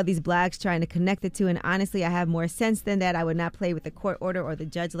 I see all these blogs trying to connect the two, and honestly, I have more sense than that. I would not play with the court order or the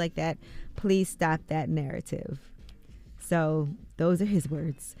judge like that. Please stop that narrative. So those are his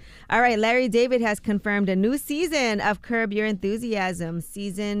words. All right, Larry David has confirmed a new season of Curb Your Enthusiasm,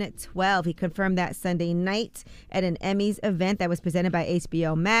 season 12. He confirmed that Sunday night at an Emmys event that was presented by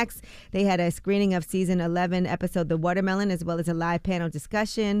HBO Max. They had a screening of season 11 episode The Watermelon, as well as a live panel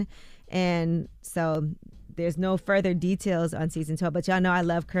discussion. And so there's no further details on season 12, but y'all know I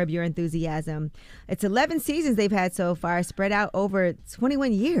love Curb Your Enthusiasm. It's 11 seasons they've had so far, spread out over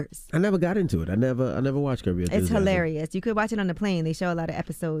 21 years. I never got into it. I never watched Curb Your Enthusiasm. It's hilarious. You could watch it on the plane. They show a lot of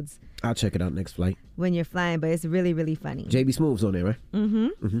episodes I'll check it out next flight. when you're flying, but it's really, really funny. JB Smooth's on there,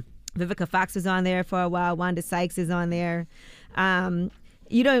 right? Vivica Fox was on there for a while. Wanda Sykes is on there.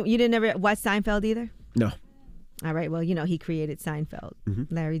 You didn't ever watch Seinfeld either? No. All right, well, he created Seinfeld,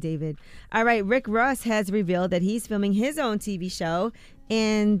 Larry David. All right, Rick Ross has revealed that he's filming his own TV show,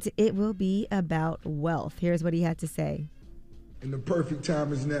 and it will be about wealth. Here's what he had to say. And the perfect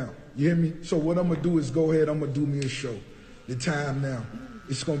time is now. You hear me? So what I'm going to do is go ahead, I'm going to do me a show. The time now.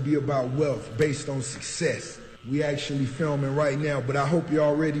 It's going to be about wealth based on success. We actually filming right now, but I hope you're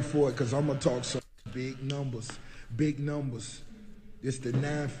all ready for it, because I'm going to talk some big numbers. Big numbers. It's the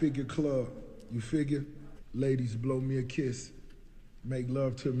 9-figure club. You figure? Ladies, blow me a kiss. Make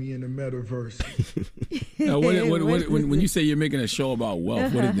love to me in the metaverse. Now, when you say you're making a show about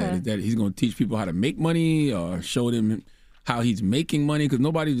wealth, what is that? Is that he's going to teach people how to make money or show them how he's making money, because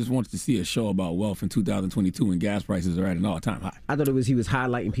nobody just wants to see a show about wealth in 2022 when gas prices are at an all-time high. I thought he was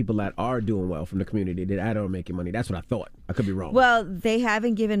highlighting people that are doing well from the community that are making money. That's what I thought. I could be wrong. Well, they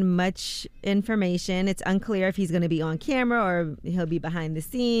haven't given much information. It's unclear if he's going to be on camera or he'll be behind the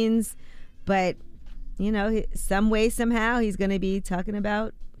scenes. But, some way, somehow, he's going to be talking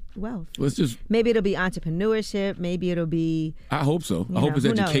about wealth. Maybe it'll be entrepreneurship. Maybe it'll be. I hope so. I hope it's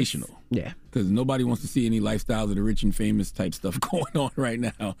educational. Yeah. Because nobody wants to see any lifestyles of the rich and famous type stuff going on right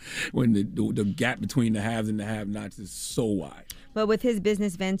now when the gap between the haves and the have-nots is so wide. But with his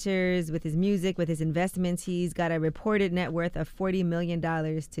business ventures, with his music, with his investments, he's got a reported net worth of $40 million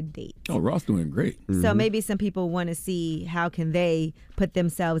to date. Oh, Ross doing great. So maybe some people want to see how can they put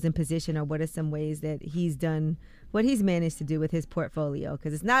themselves in position, or what are some ways that he's done what he's managed to do with his portfolio,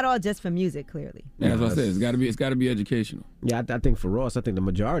 because it's not all just for music, clearly. Yeah, as I said, it's got to be educational. Yeah, I think for Ross, I think the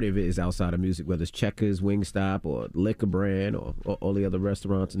majority of it is outside of music, whether it's Checkers, Wingstop, or Liquor Brand, or all the other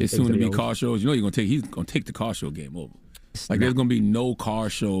restaurants. And it's soon to be car shows. He's gonna take the car show game over. There's gonna be no car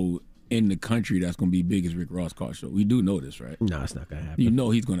show in the country that's going to be big as Rick Ross car show. We do know this, right? No, it's not going to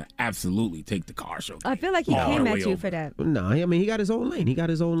happen. He's going to absolutely take the car show. I feel like he came at you for that. No, I mean, he got his own lane. He got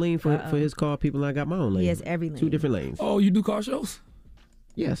his own lane for his car people, and I got my own lane. He has every lane. 2 different lanes. Oh, you do car shows?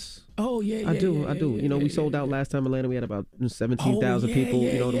 Yes. Oh, yeah, I do. We sold out last time in Atlanta. We had about 17,000 people.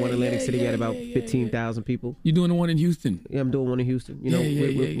 The one in Atlantic City, we had about 15,000 people. You doing the one in Houston? Yeah, I'm doing one in Houston.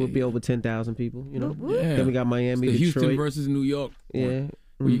 We'll be over 10,000 people. Then we got Miami, the Detroit. Houston versus New York. Yeah.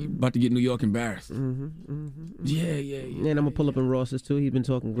 We about to get New York embarrassed. Yeah. And I'm gonna pull up in Ross's too. He's been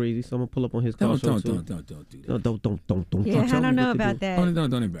talking crazy, so I'm gonna pull up on his car show too. Don't do that. No, don't. Yeah, I don't know about that.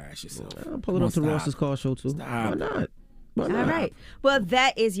 Don't embarrass yourself. I'm pulling up to Ross's car show too. Stop. Why not? All right. Well,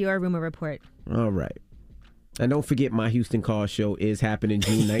 that is your rumor report. All right. And don't forget, my Houston car show is happening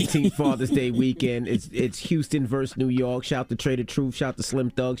June 19th, Father's Day weekend. It's Houston versus New York. Shout to Trader Truth. Shout to Slim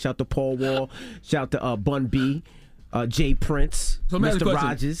Thug. Shout to Paul Wall. Shout to Bun B. Jay Prince, so Mr.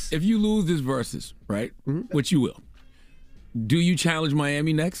 Rogers. If you lose this versus, right, which you will, do you challenge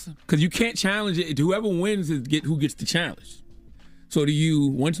Miami next? Because you can't challenge it. Whoever wins is who gets the challenge. So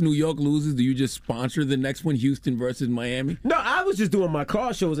once New York loses, do you just sponsor the next one, Houston versus Miami? No, I was just doing my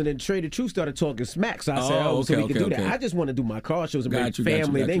car shows, and then Trader Truth started talking smack. So I said, so we can do that. I just want to do my car shows and make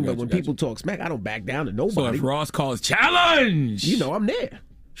family thing. But when people talk smack, I don't back down to nobody. So if Ross calls challenge, I'm there.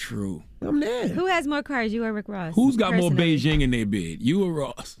 True. I'm there. Who has more cars, you or Rick Ross? Who's got more Beijing in their bid, you or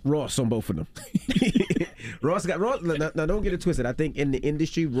Ross? Ross on both of them. Ross. Now don't get it twisted. I think in the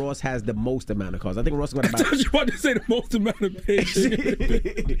industry, Ross has the most amount of cars. I think Ross got about. I thought you were about to say the most amount of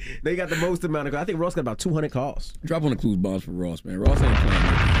Beijing. They got the most amount of cars. I think Ross got about 200 cars. Drop on the clues bombs for Ross, man. Ross ain't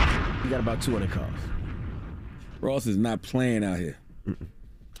playing. He got about 200 cars. Ross is not playing out here.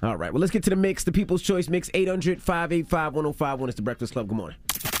 All right. Well, let's get to the mix. The People's Choice Mix. 800-585-1051. It's the Breakfast Club. Good morning.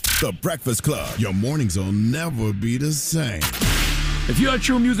 The Breakfast Club. Your mornings will never be the same. If you're a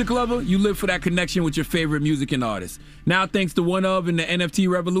true music lover, you live for that connection with your favorite music and artists. Now, thanks to OneOf and the NFT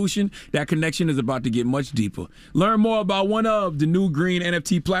revolution, that connection is about to get much deeper. Learn more about OneOf, the new green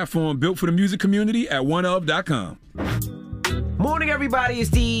NFT platform built for the music community at oneof.com. Morning, everybody.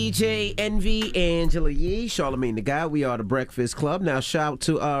 It's DJ Envy, Angela Yee, Charlamagne the Guy. We are the Breakfast Club. Now, shout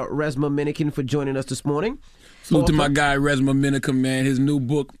to Resmaa Menakem for joining us this morning. Salute to my guy, Resmaa Menakem, man. His new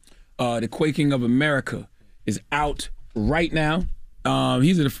book, The Quaking of America, is out right now.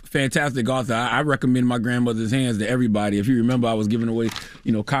 He's a fantastic author. I recommend My Grandmother's Hands to everybody. If you remember, I was giving away,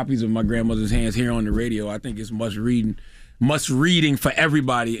 copies of My Grandmother's Hands here on the radio. I think it's must reading for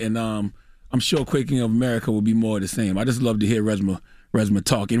everybody, and I'm sure Quaking of America will be more of the same. I just love to hear Resmaa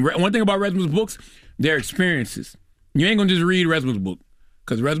talk. And one thing about Resmaa's books, they're experiences. You ain't gonna just read Resmaa's book,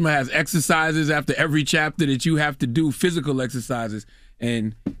 because Resmaa has exercises after every chapter that you have to do, physical exercises,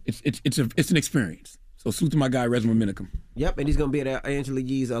 and it's an experience. So salute to my guy, Resmaa Menakem. Yep, and he's going to be at Angela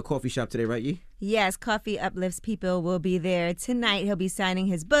Yee's coffee shop today, right, Yee? Yes, Coffee Uplifts People will be there tonight. He'll be signing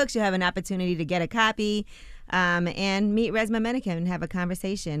his books. You'll have an opportunity to get a copy and meet Resmaa Menakem and have a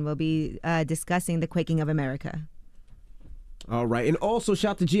conversation. We'll be discussing the Quaking of America. All right, and also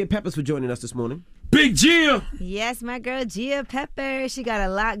shout to Gia Peppers for joining us this morning. Big Gia! Yes, my girl Gia Pepper. She got a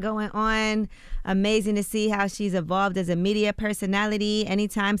lot going on. Amazing to see how she's evolved as a media personality.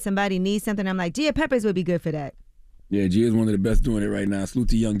 Anytime somebody needs something, I'm like, Gia Peppers would be good for that. Yeah, Gia's one of the best doing it right now. Salute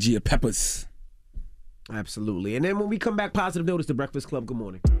to young Gia Peppers. Absolutely. And then when we come back, positive notice, The Breakfast Club. Good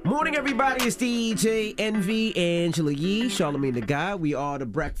morning. Morning, everybody. It's DJ Envy, Angela Yee, Charlamagne the Guy. We are The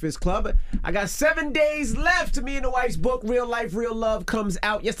Breakfast Club. I got 7 days left to me and the wife's book, Real Life, Real Love, comes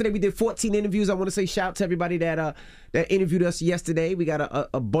out. Yesterday, we did 14 interviews. I want to say shout out to everybody that interviewed us yesterday. We got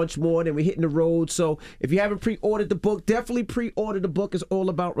a bunch more, and we're hitting the road. So if you haven't pre-ordered the book, definitely pre-order the book. It's all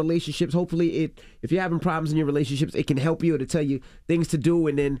about relationships. Hopefully, if you're having problems in your relationships, it can help you to tell you things to do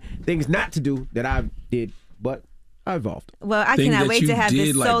and then things not to do that I did, but I evolved. Well, I cannot wait to have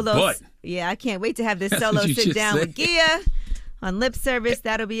this solo. Yeah, I can't wait to have this solo sit down with Gia on Lip Service.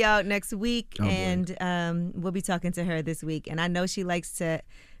 That'll be out next week, and we'll be talking to her this week. And I know she likes to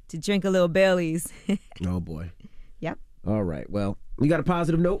drink a little Baileys. Oh boy. Yep. All right. Well, you got a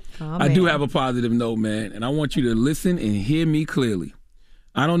positive note? I do have a positive note, man, and I want you to listen and hear me clearly.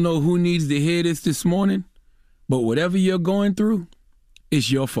 I don't know who needs to hear this morning, but whatever you're going through,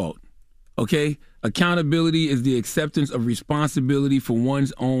 it's your fault. Okay? Accountability is the acceptance of responsibility for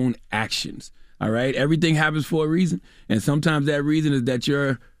one's own actions. All right? Everything happens for a reason, and sometimes that reason is that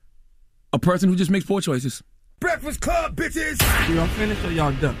you're a person who just makes poor choices. Breakfast Club, bitches! Y'all finished or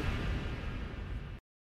y'all done?